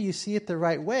hopefully you see it the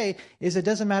right way, is it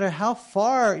doesn't matter how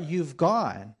far you've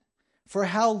gone. For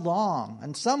how long?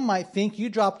 And some might think you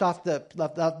dropped off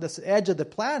this edge of the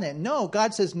planet. No,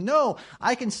 God says, no,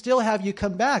 I can still have you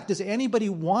come back. Does anybody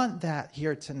want that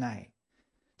here tonight?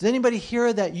 Does anybody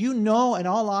hear that in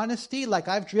all honesty, like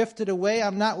I've drifted away,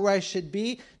 I'm not where I should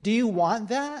be? Do you want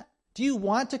that? Do you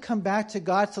want to come back to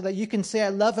God so that you can say, I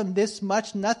love him this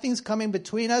much, nothing's coming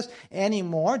between us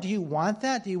anymore? Do you want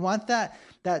that? Do you want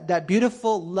that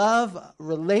beautiful love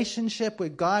relationship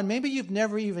with God? Maybe you've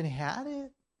never even had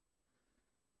it.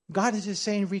 God is just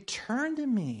saying, return to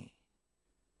me.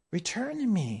 Return to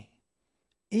me.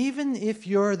 Even if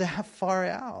you're that far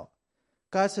out.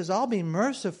 God says, I'll be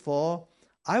merciful.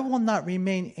 I will not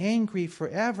remain angry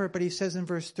forever. But he says in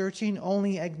verse 13,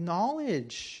 only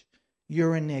acknowledge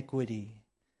your iniquity,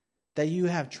 that you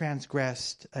have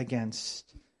transgressed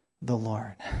against the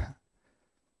Lord.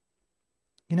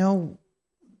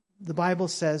 The Bible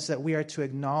says that we are to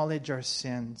acknowledge our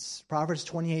sins. Proverbs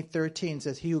 28:13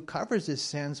 says, he who covers his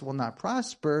sins will not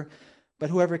prosper, but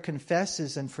whoever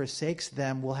confesses and forsakes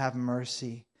them will have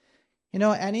mercy.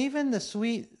 And even the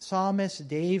sweet psalmist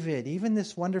David, even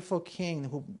this wonderful king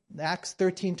who, Acts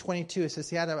 13:22, it says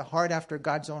he had a heart after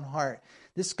God's own heart.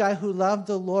 This guy who loved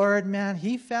the Lord, man,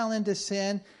 he fell into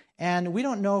sin. And we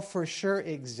don't know for sure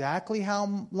exactly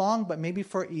how long, but maybe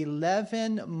for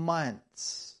 11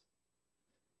 months,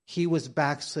 he was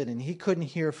backslidden. He couldn't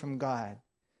hear from God.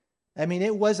 I mean,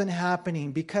 it wasn't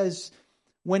happening because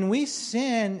when we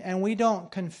sin and we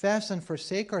don't confess and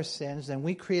forsake our sins, then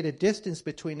we create a distance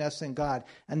between us and God.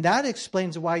 And that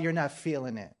explains why you're not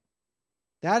feeling it.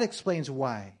 That explains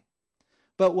why.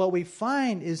 But what we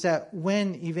find is that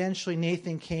when eventually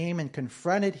Nathan came and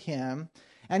confronted him,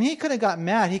 and he could have got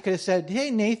mad. He could have said, hey,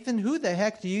 Nathan, who the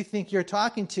heck do you think you're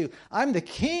talking to? I'm the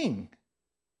king.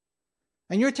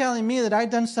 And you're telling me that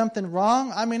I've done something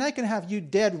wrong? I mean, I can have you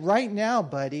dead right now,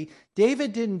 buddy.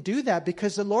 David didn't do that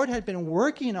because the Lord had been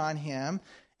working on him.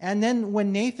 And then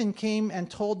when Nathan came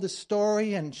and told the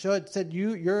story and said,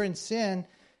 you're in sin,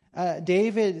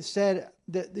 David said,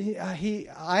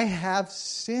 I have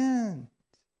sinned.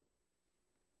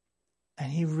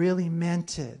 And he really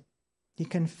meant it. He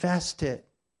confessed it.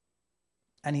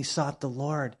 And he sought the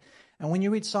Lord. And when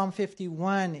you read Psalm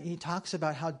 51, he talks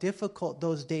about how difficult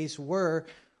those days were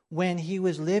when he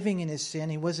was living in his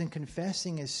sin. He wasn't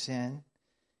confessing his sin.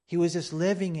 He was just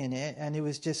living in it. And it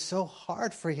was just so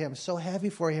hard for him, so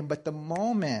heavy for him. But the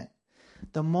moment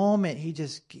he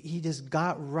just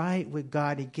got right with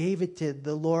God, he gave it to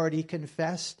the Lord, he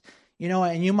confessed.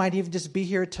 And you might even just be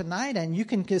here tonight and you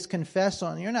can just confess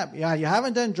you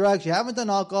haven't done drugs, you haven't done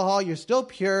alcohol, you're still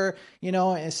pure,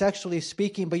 sexually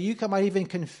speaking, but you might even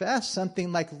confess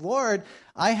something like, Lord,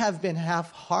 I have been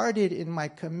half-hearted in my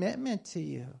commitment to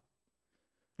you.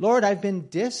 Lord, I've been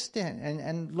distant.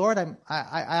 And Lord, I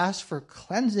ask for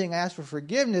cleansing, I ask for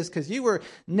forgiveness because you were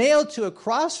nailed to a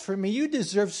cross for me. You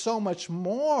deserve so much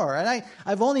more. And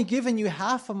I've only given you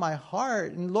half of my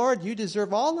heart. And Lord, you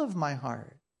deserve all of my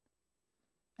heart.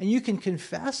 And you can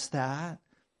confess that.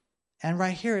 And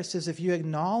right here it says, if you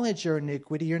acknowledge your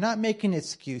iniquity, you're not making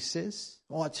excuses.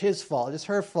 Oh, it's his fault. It's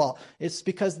her fault. It's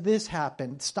because this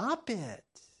happened. Stop it.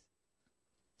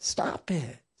 Stop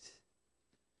it.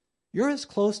 You're as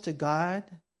close to God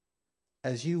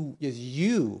as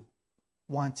you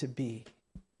want to be.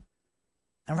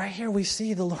 And right here we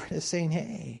see the Lord is saying,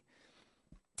 hey,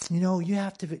 you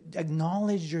have to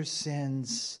acknowledge your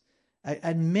sins.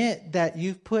 Admit that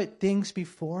you've put things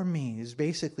before me, is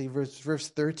basically verse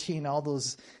 13, all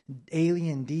those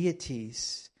alien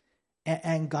deities,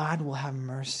 and God will have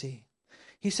mercy.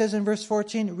 He says in verse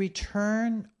 14,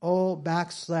 return, O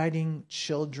backsliding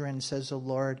children, says the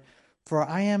Lord, for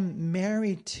I am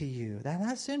married to you.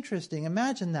 That's interesting.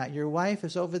 Imagine that. Your wife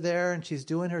is over there and she's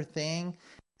doing her thing.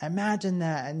 Imagine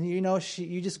that. And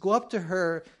you just go up to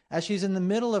her as she's in the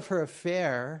middle of her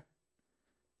affair,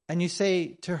 and you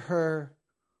say to her,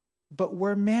 but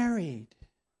we're married.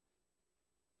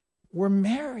 We're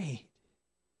married.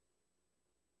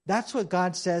 That's what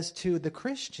God says to the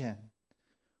Christian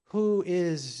who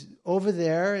is over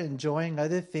there enjoying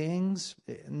other things,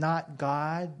 not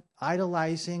God,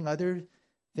 idolizing other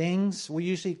things. We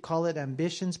usually call it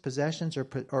ambitions, possessions,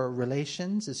 or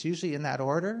relations. It's usually in that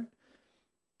order.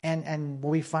 And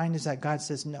what we find is that God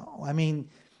says, no,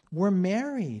 we're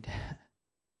married.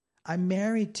 I'm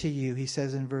married to you, he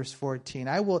says in verse 14.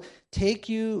 I will take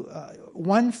you,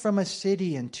 one from a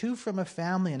city and two from a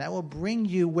family, and I will bring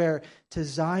you to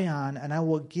Zion, and I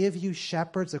will give you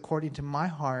shepherds according to my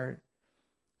heart,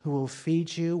 who will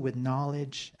feed you with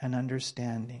knowledge and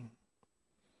understanding.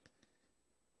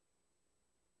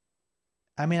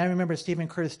 I remember Stephen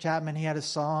Curtis Chapman, he had a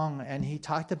song, and he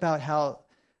talked about how,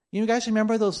 you guys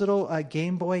remember those little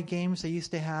Game Boy games they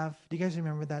used to have? Do you guys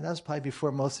remember that? That was probably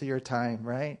before most of your time,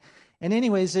 right? And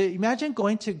anyways, imagine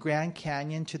going to the Grand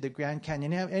Canyon.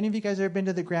 Have any of you guys ever been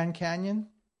to the Grand Canyon?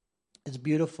 It's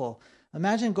beautiful.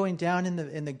 Imagine going down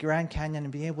in the Grand Canyon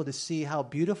and being able to see how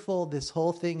beautiful this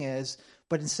whole thing is.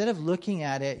 But instead of looking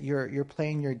at it, you're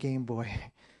playing your Game Boy.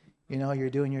 You're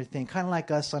doing your thing, kind of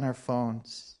like us on our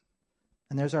phones.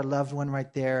 And there's our loved one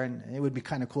right there, and it would be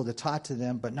kind of cool to talk to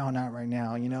them, but no, not right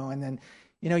now, And then,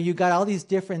 you got all these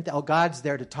different, God's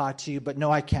there to talk to you, but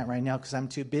no, I can't right now because I'm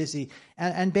too busy.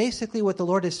 And basically what the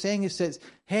Lord is saying is, says,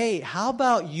 hey, how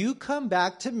about you come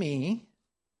back to me,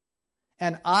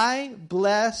 and I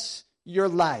bless your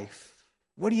life?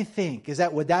 What do you think?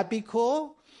 Would that be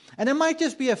cool? And it might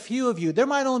just be a few of you. There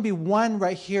might only be one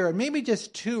right here, and maybe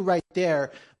just two right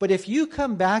there. But if you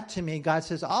come back to me, God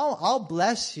says, I'll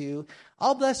bless you.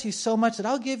 I'll bless you so much that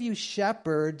I'll give you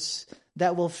shepherds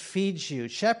that will feed you,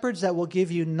 shepherds that will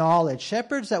give you knowledge,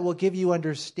 shepherds that will give you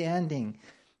understanding.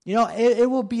 It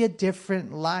will be a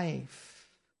different life.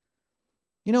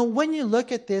 When you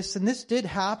look at this, and this did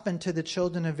happen to the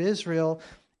children of Israel,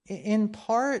 in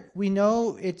part, we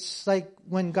know it's like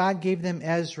when God gave them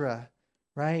Ezra,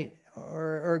 right?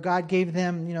 Or God gave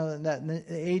them, the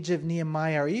age of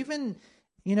Nehemiah, or even,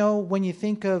 when you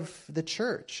think of the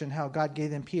church and how God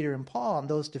gave them Peter and Paul and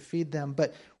those to feed them.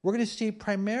 But we're going to see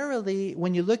primarily,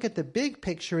 when you look at the big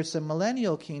picture, it's a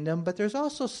millennial kingdom, but there's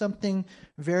also something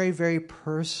very, very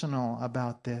personal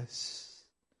about this.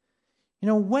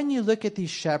 When you look at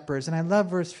these shepherds, and I love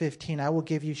verse 15, I will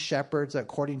give you shepherds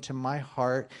according to my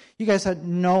heart. You guys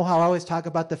know how I always talk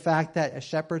about the fact that a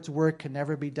shepherd's work can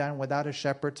never be done without a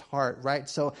shepherd's heart, right?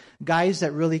 So guys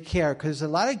that really care, because a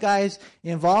lot of guys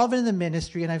involved in the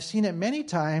ministry, and I've seen it many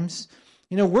times.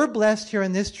 We're blessed here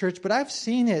in this church, but I've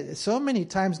seen it so many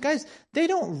times. Guys, they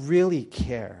don't really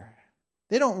care.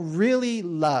 They don't really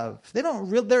love.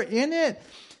 They're in it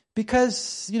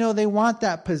because, they want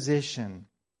that position.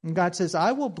 And God says,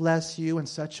 I will bless you in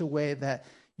such a way that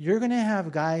you're going to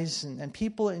have guys and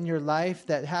people in your life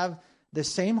that have the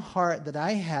same heart that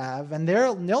I have, and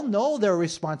they'll know their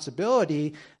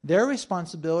responsibility. Their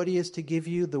responsibility is to give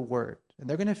you the word. And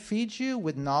they're going to feed you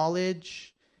with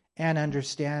knowledge and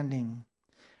understanding.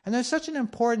 And there's such an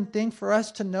important thing for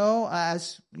us to know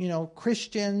as,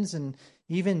 Christians and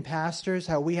even pastors,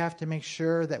 how we have to make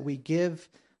sure that we give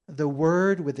the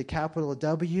word with the capital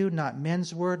W, not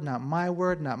men's word, not my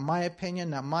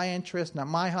opinion, not my interest, not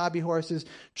my hobby horses.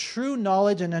 True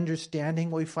knowledge and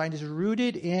understanding, what we find, is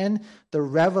rooted in the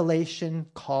revelation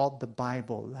called the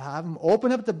Bible. Have him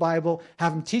open up the Bible,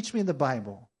 have him teach me the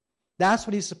Bible. That's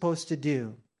what he's supposed to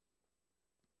do.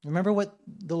 Remember what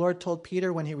the Lord told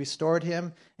Peter when he restored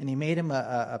him and he made him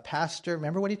a pastor?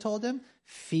 Remember what he told him?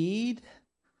 Feed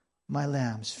my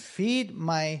lambs, feed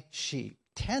my sheep.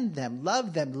 Tend them,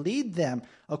 love them, lead them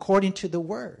according to the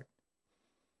word.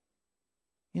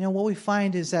 What we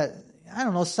find is that,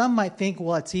 some might think,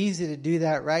 well, it's easy to do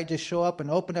that, right? Just show up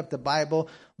and open up the Bible.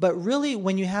 But really,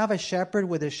 when you have a shepherd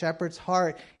with a shepherd's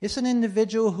heart, it's an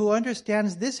individual who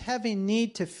understands this heavy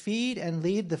need to feed and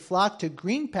lead the flock to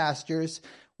green pastures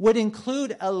would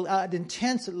include an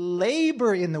intense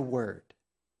labor in the word.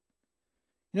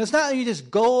 It's not that you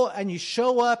just go and you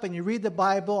show up and you read the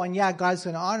Bible and God's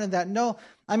going to honor that. No,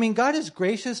 God is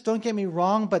gracious, don't get me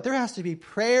wrong, but there has to be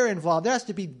prayer involved. There has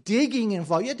to be digging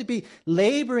involved. You have to be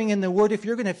laboring in the word if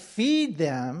you're going to feed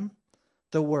them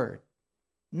the word.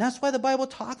 And that's why the Bible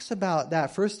talks about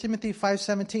that. 1 Timothy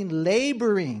 5:17,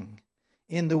 laboring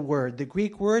in the word. The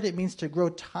Greek word, it means to grow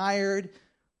tired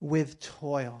with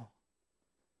toil.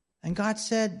 And God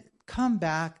said, come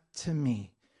back to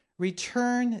me.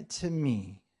 Return to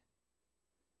me.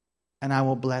 And I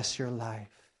will bless your life.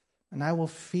 And I will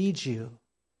feed you.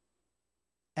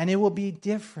 And it will be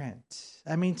different.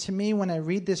 To me, when I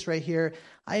read this right here,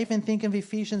 I even think of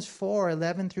Ephesians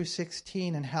 4:11 through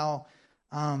 16, and how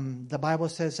the Bible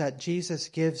says that Jesus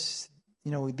gives,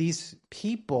 these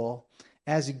people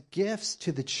as gifts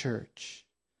to the church.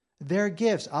 They're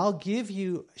gifts. I'll give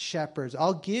you shepherds.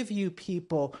 I'll give you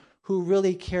people who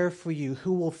really care for you,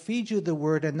 who will feed you the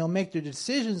word, and they'll make their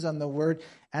decisions on the word,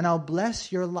 and I'll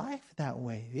bless your life that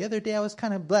way. The other day I was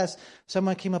kind of blessed.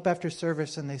 Someone came up after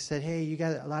service and they said, hey, you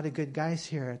got a lot of good guys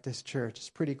here at this church. It's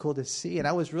pretty cool to see. And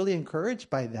I was really encouraged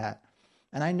by that.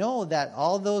 And I know that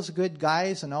all those good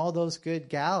guys and all those good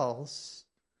gals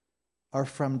are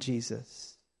from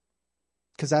Jesus.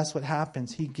 Because that's what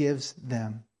happens. He gives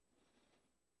them.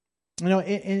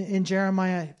 In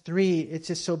Jeremiah 3, it's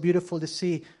just so beautiful to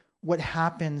see what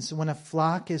happens when a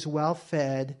flock is well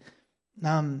fed.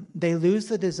 They lose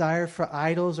the desire for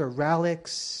idols or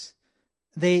relics.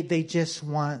 They just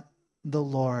want the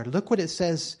Lord. Look what it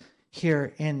says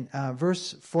here in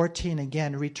verse 14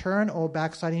 again. Return, O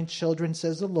backsliding children,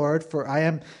 says the Lord, for I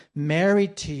am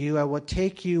married to you. I will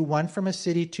take you, one from a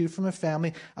city, two from a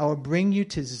family. I will bring you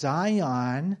to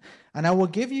Zion, and I will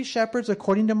give you shepherds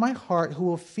according to my heart, who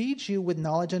will feed you with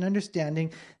knowledge and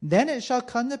understanding. Then it shall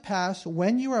come to pass,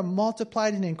 when you are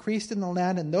multiplied and increased in the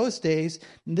land in those days,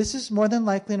 and this is more than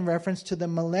likely in reference to the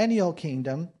millennial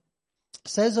kingdom,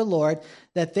 says the Lord,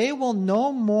 that they will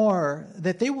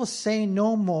say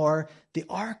no more, the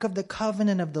ark of the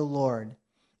covenant of the Lord.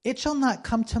 It shall not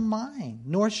come to mind,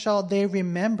 nor shall they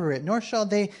remember it, nor shall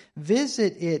they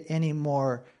visit it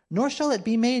anymore, nor shall it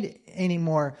be made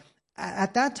anymore.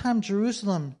 At that time,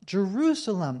 Jerusalem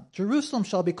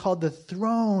shall be called the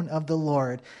throne of the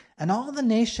Lord, and all the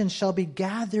nations shall be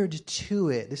gathered to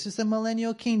it. This is the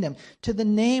millennial kingdom, to the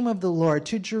name of the Lord,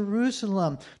 to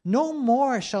Jerusalem. No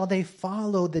more shall they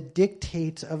follow the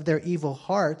dictates of their evil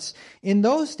hearts. In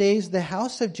those days, the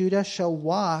house of Judah shall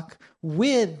walk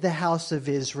with the house of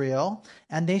Israel,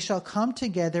 and they shall come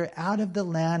together out of the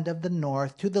land of the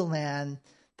north to the land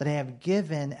that I have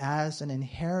given as an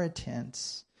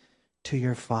inheritance to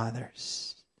your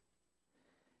fathers.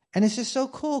 And it's just so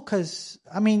cool because,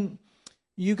 I mean,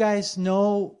 you guys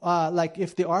know, like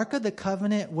if the Ark of the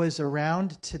Covenant was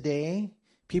around today,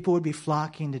 people would be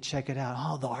flocking to check it out.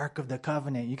 Oh, the Ark of the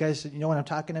Covenant. You guys, you know what I'm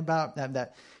talking about?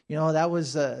 That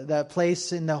was that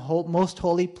place in the most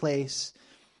holy place.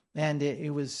 And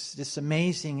it was just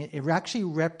amazing. It actually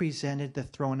represented the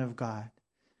throne of God.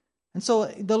 And so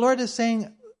the Lord is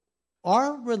saying,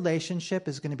 our relationship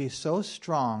is going to be so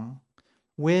strong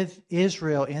with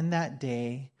Israel in that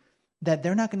day that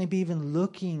they're not going to be even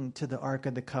looking to the Ark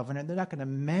of the Covenant. They're not going to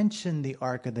mention the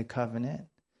Ark of the Covenant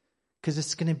because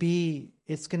it's going to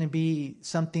be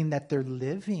something that they're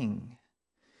living.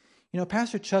 You know,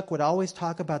 Pastor Chuck would always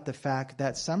talk about the fact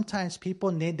that sometimes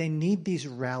people need these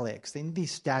relics. They need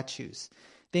these statues.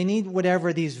 They need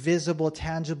whatever these visible,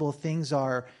 tangible things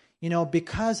are, you know,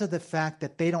 because of the fact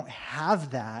that they don't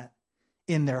have that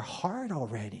in their heart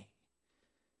already.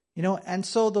 You know, and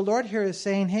so the Lord here is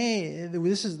saying, hey,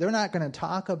 they're not going to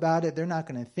talk about it. They're not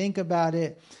going to think about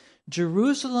it.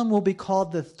 Jerusalem will be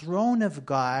called the throne of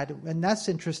God. And that's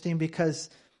interesting because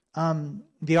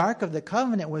the Ark of the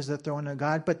Covenant was the throne of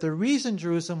God. But the reason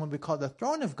Jerusalem will be called the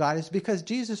throne of God is because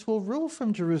Jesus will rule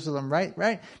from Jerusalem,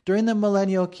 right? During the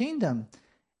millennial kingdom.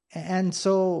 And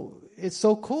so it's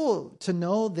so cool to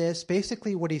know this.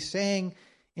 Basically what he's saying,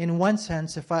 in one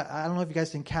sense, I don't know if you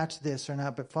guys can catch this or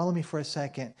not, but follow me for a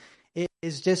second. It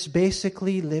is just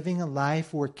basically living a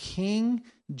life where King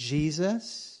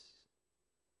Jesus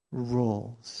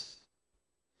rules.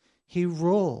 He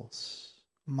rules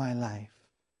my life.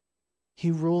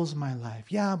 He rules my life.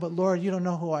 Yeah, but Lord, you don't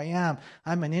know who I am.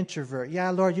 I'm an introvert.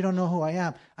 Yeah, Lord, you don't know who I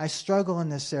am. I struggle in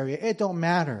this area. It don't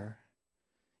matter.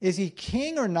 Is he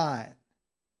king or not?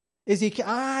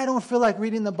 I don't feel like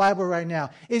reading the Bible right now.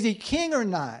 Is he king or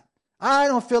not? I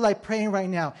don't feel like praying right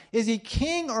now. Is he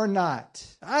king or not?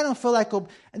 I don't feel like...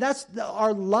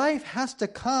 our life has to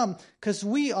come because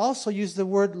we also use the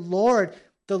word Lord,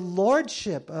 the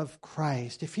lordship of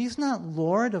Christ. If he's not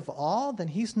Lord of all, then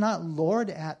he's not Lord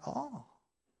at all.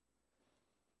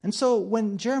 And so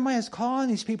when Jeremiah is calling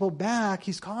these people back,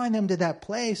 he's calling them to that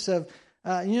place of,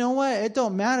 you know what? It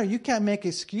don't matter. You can't make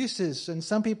excuses. And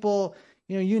some people...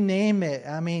 You know, you name it.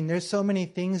 I mean, there's so many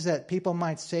things that people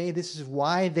might say. This is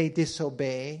why they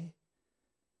disobey.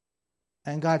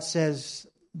 And God says,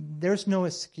 there's no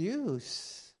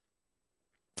excuse.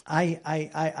 I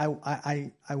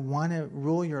want to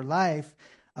rule your life.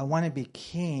 I want to be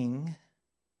king.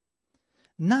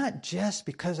 Not just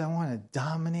because I want to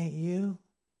dominate you,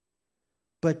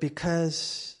 but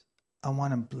because I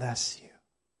want to bless you.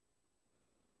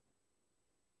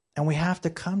 And we have to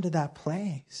come to that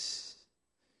place.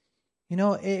 You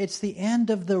know, it's the end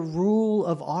of the rule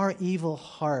of our evil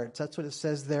hearts. That's what it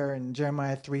says there in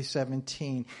Jeremiah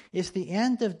 3:17. It's the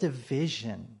end of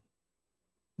division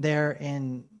there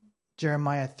in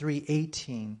Jeremiah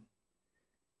 3:18.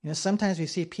 You know, sometimes we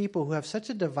see people who have such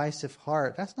a divisive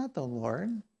heart. That's not the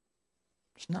Lord.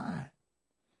 It's not.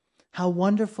 How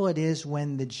wonderful it is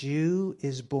when the Jew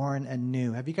is born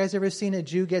anew. Have you guys ever seen a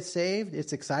Jew get saved?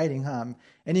 It's exciting, huh?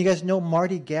 And you guys know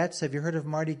Marty Goetz? Have you heard of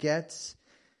Marty Goetz?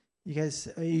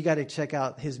 You got to check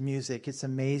out his music. It's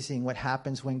amazing what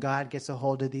happens when God gets a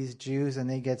hold of these Jews and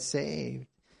they get saved.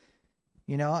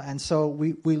 You know, and so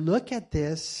we look at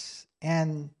this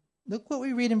and look what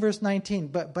we read in verse 19.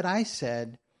 But I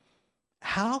said,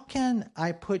 how can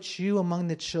I put you among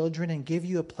the children and give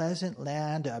you a pleasant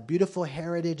land, a beautiful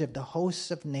heritage of the hosts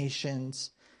of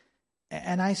nations?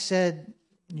 And I said,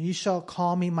 you shall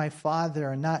call me my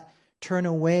father and not turn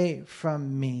away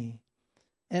from me.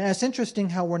 And it's interesting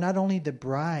how we're not only the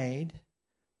bride,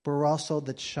 but we're also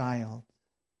the child.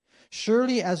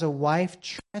 Surely as a wife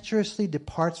treacherously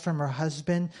departs from her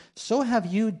husband, so have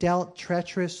you dealt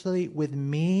treacherously with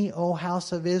me, O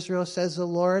house of Israel, says the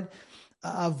Lord.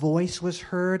 A voice was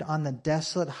heard on the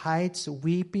desolate heights,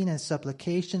 weeping and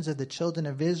supplications of the children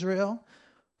of Israel,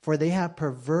 for they have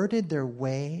perverted their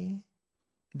way.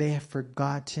 They have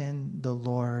forgotten the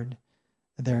Lord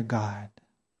their God.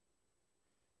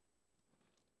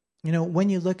 You know, when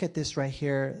you look at this right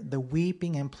here, the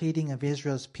weeping and pleading of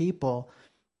Israel's people,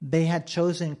 they had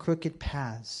chosen crooked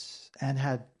paths and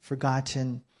had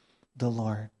forgotten the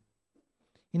Lord.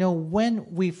 You know,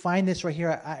 when we find this right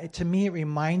here, to me, it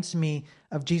reminds me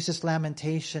of Jesus'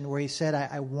 lamentation where he said,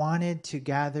 I wanted to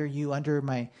gather you under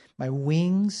my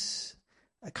wings,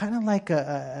 kind of like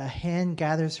a hen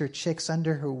gathers her chicks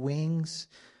under her wings,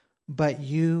 but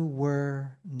you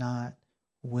were not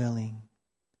willing.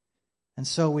 And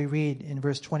so we read in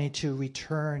verse 22,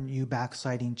 return, you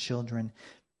backsliding children,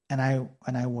 and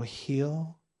I will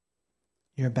heal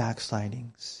your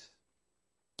backslidings.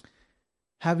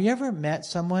 Have you ever met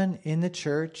someone in the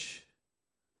church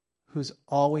who's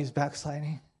always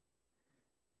backsliding?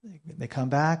 They come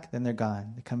back, then they're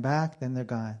gone. They come back, then they're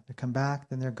gone. They come back,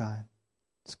 then they're gone.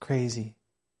 It's crazy.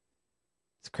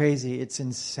 It's crazy. It's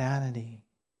insanity.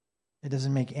 It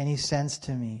doesn't make any sense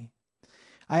to me.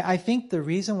 I think the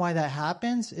reason why that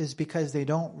happens is because they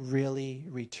don't really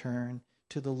return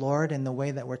to the Lord in the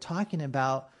way that we're talking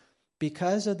about,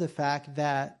 because of the fact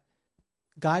that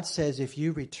God says, if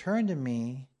you return to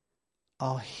me,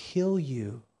 I'll heal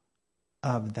you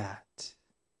of that.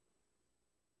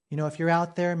 You know, if you're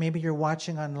out there, maybe you're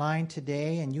watching online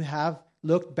today and you have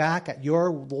looked back at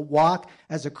your walk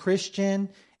as a Christian,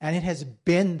 and it has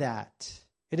been that.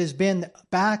 It has been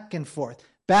back and forth,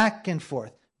 back and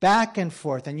forth, back and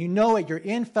forth. And you know it. You're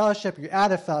in fellowship, you're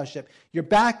out of fellowship, you're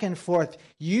back and forth.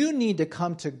 You need to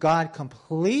come to God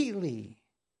completely.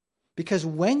 Because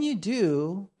when you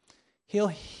do, He'll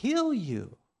heal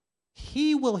you.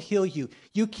 He will heal you.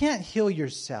 You can't heal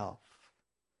yourself.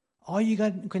 All you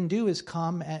can do is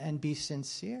come and be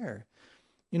sincere.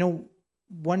 You know,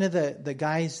 one of the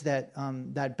guys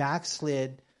that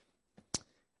backslid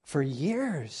for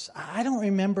years, I don't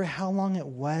remember how long it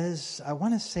was. I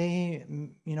want to say,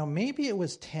 you know, maybe it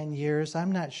was 10 years.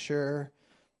 I'm not sure.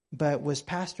 But was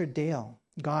Pastor Dale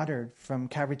Goddard from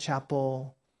Calvary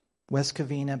Chapel, West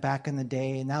Covina back in the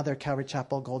day. Now they're Calvary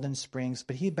Chapel, Golden Springs.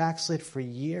 But he backslid for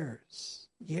years.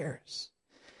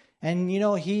 And, you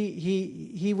know,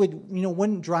 he would, you know,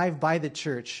 wouldn't drive by the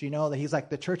church. You know, that he's like,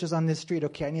 the church is on this street.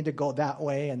 Okay, I need to go that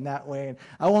way. And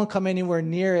I won't come anywhere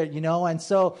near it, you know. And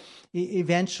so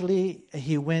eventually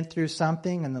he went through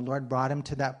something, and the Lord brought him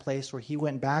to that place where he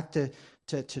went back to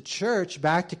church,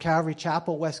 back to Calvary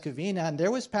Chapel, West Covina. And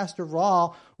there was Pastor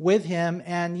Rawl with him.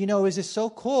 And, you know, it was just so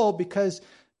cool because,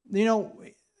 you know,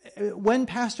 when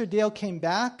Pastor Dale came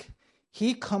back,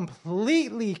 he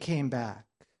completely came back.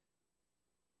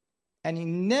 And he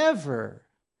never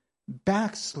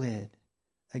backslid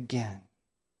again.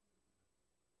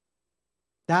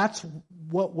 That's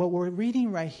what we're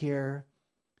reading right here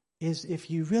is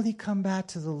if you really come back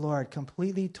to the Lord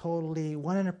completely, totally,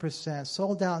 100%,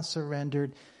 sold out and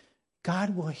surrendered,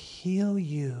 God will heal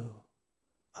you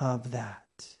of that.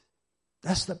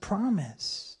 That's the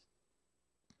promise.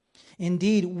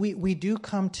 Indeed, we do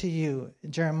come to you,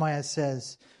 Jeremiah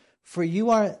says, for you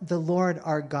are the Lord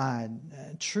our God.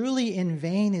 Truly in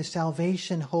vain is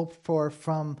salvation hoped for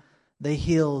from the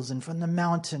hills and from the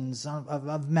mountains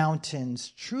of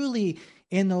mountains. Truly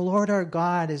in the Lord our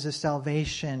God is the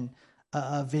salvation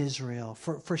of Israel.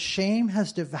 For shame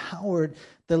has devoured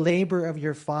the labor of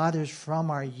your fathers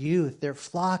from our youth, their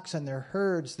flocks and their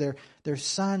herds, their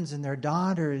sons and their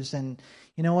daughters. And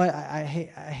you know what? I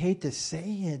hate to say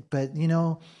it, but you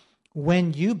know,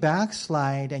 when you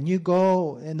backslide and you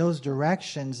go in those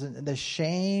directions, the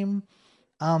shame,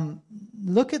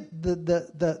 look at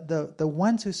the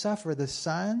ones who suffer, the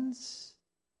sons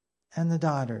and the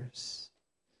daughters.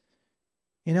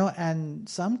 You know, and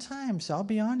sometimes, I'll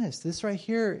be honest, this right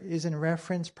here is in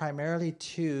reference primarily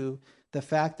to the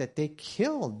fact that they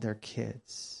killed their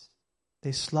kids.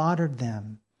 They slaughtered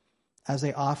them as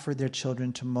they offered their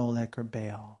children to Molech or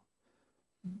Baal.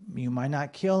 You might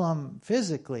not kill them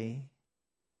physically,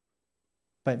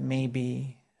 but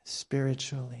maybe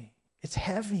spiritually. It's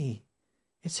heavy.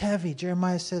 It's heavy.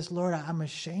 Jeremiah says, Lord, I'm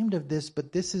ashamed of this,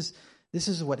 but this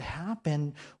is what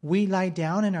happened. We lie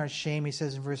down in our shame, he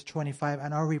says in verse 25,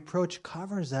 and our reproach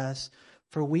covers us,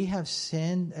 for we have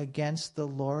sinned against the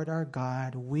Lord our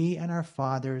God, we and our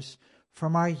fathers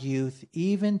from our youth,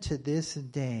 even to this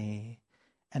day,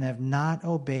 and have not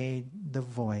obeyed the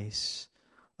voice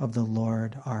of the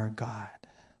Lord our God.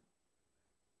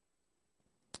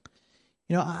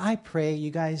 You know, I pray, you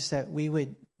guys, that we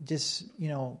would just, you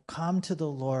know, come to the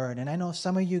Lord. And I know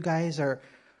some of you guys are,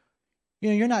 you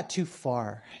know, you're not too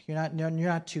far. You're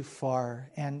not too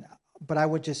far. But I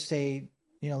would just say,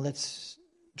 you know, let's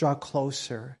draw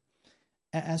closer.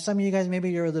 And some of you guys,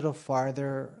 maybe you're a little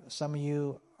farther. Some of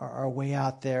you are way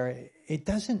out there. It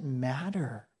doesn't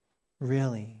matter,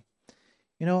 really.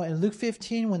 You know, in Luke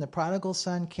 15, when the prodigal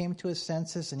son came to his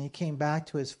senses and he came back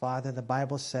to his father, the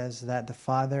Bible says that the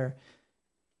father,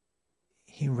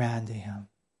 he ran to him.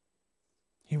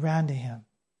 He ran to him.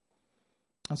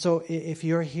 And so if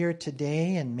you're here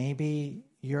today and maybe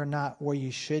you're not where you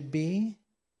should be,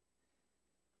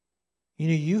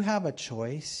 you have a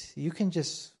choice. You can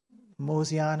just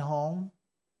mosey on home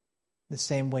the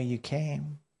same way you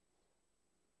came.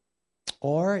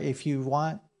 Or if you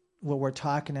want what we're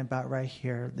talking about right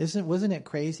here, wasn't it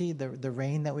crazy, the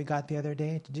rain that we got the other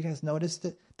day? Did you guys notice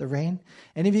the rain?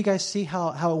 Any of you guys see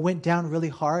how it went down really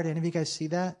hard? Any of you guys see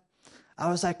that? I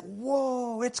was like,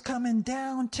 whoa, it's coming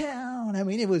downtown. I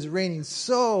mean, it was raining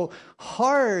so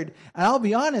hard. And I'll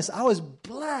be honest, I was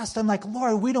blessed. I'm like,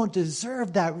 Lord, we don't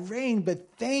deserve that rain, but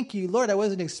thank you, Lord. I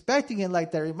wasn't expecting it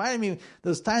like that. It reminded me of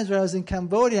those times when I was in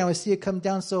Cambodia and I would see it come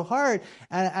down so hard.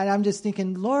 And I'm just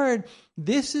thinking, Lord,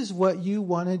 this is what you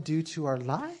want to do to our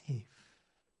life.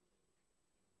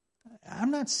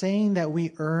 I'm not saying that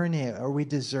we earn it or we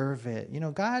deserve it.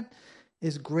 God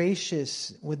is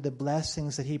gracious with the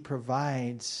blessings that he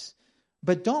provides,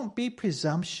 but don't be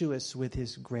presumptuous with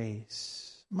his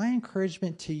grace. My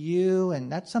encouragement to you,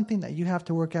 and that's something that you have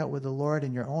to work out with the Lord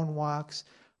in your own walks,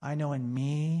 I know in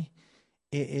me,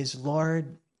 it is,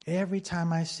 Lord, every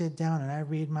time I sit down and I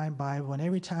read my Bible, and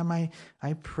every time I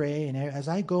pray, and as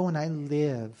I go and I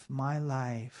live my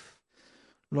life,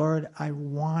 Lord, I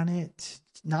want it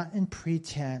not in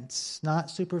pretense,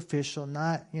 not superficial,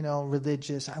 not,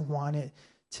 religious. I want it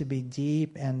to be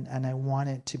deep and I want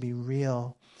it to be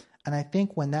real. And I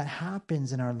think when that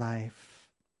happens in our life,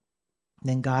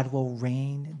 then God will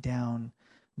rain down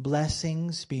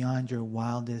blessings beyond your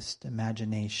wildest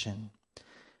imagination.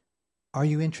 Are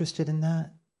you interested in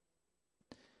that?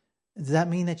 Does that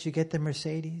mean that you get the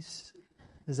Mercedes?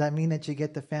 Does that mean that you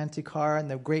get the fancy car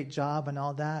and the great job and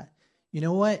all that? You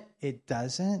know what? It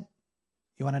doesn't.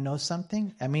 You want to know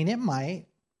something? I mean, it might.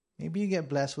 Maybe you get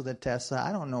blessed with a Tesla.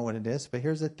 I don't know what it is, but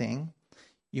here's the thing.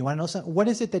 You want to know something? What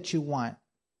is it that you want?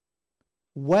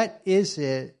 What is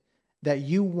it that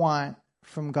you want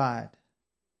from God?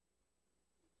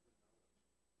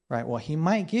 Right, well, he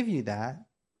might give you that,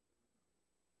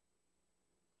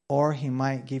 or he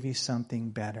might give you something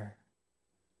better.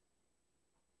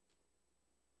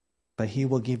 But he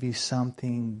will give you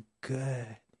something good.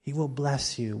 He will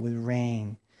bless you with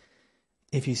rain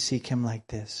if you seek him like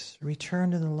this.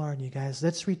 Return to the Lord, you guys.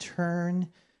 Let's return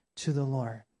to the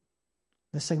Lord.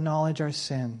 Let's acknowledge our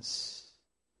sins.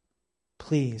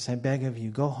 Please, I beg of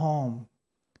you, go home.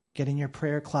 Get in your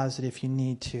prayer closet if you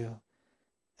need to.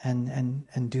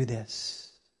 And do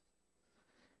this.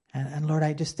 And Lord,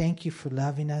 I just thank you for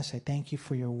loving us. I thank you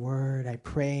for your word. I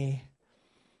pray.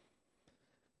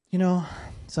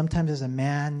 Sometimes as a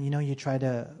man, you try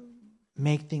to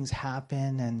make things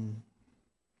happen and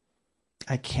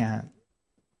I can't.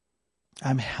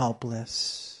 I'm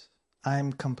helpless.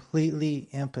 I'm completely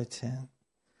impotent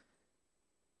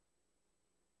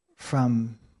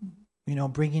from,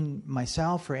 bringing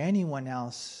myself or anyone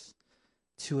else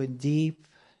to a deep,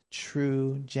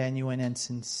 true, genuine, and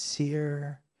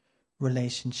sincere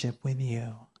relationship with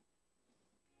you.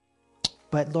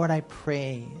 But Lord, I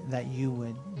pray that you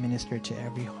would minister to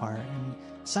every heart. And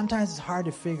sometimes it's hard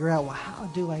to figure out, well, how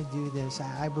do I do this?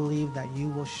 I believe that you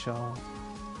will show.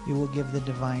 You will give the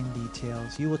divine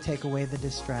details. You will take away the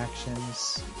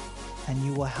distractions. And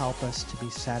you will help us to be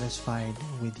satisfied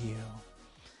with you.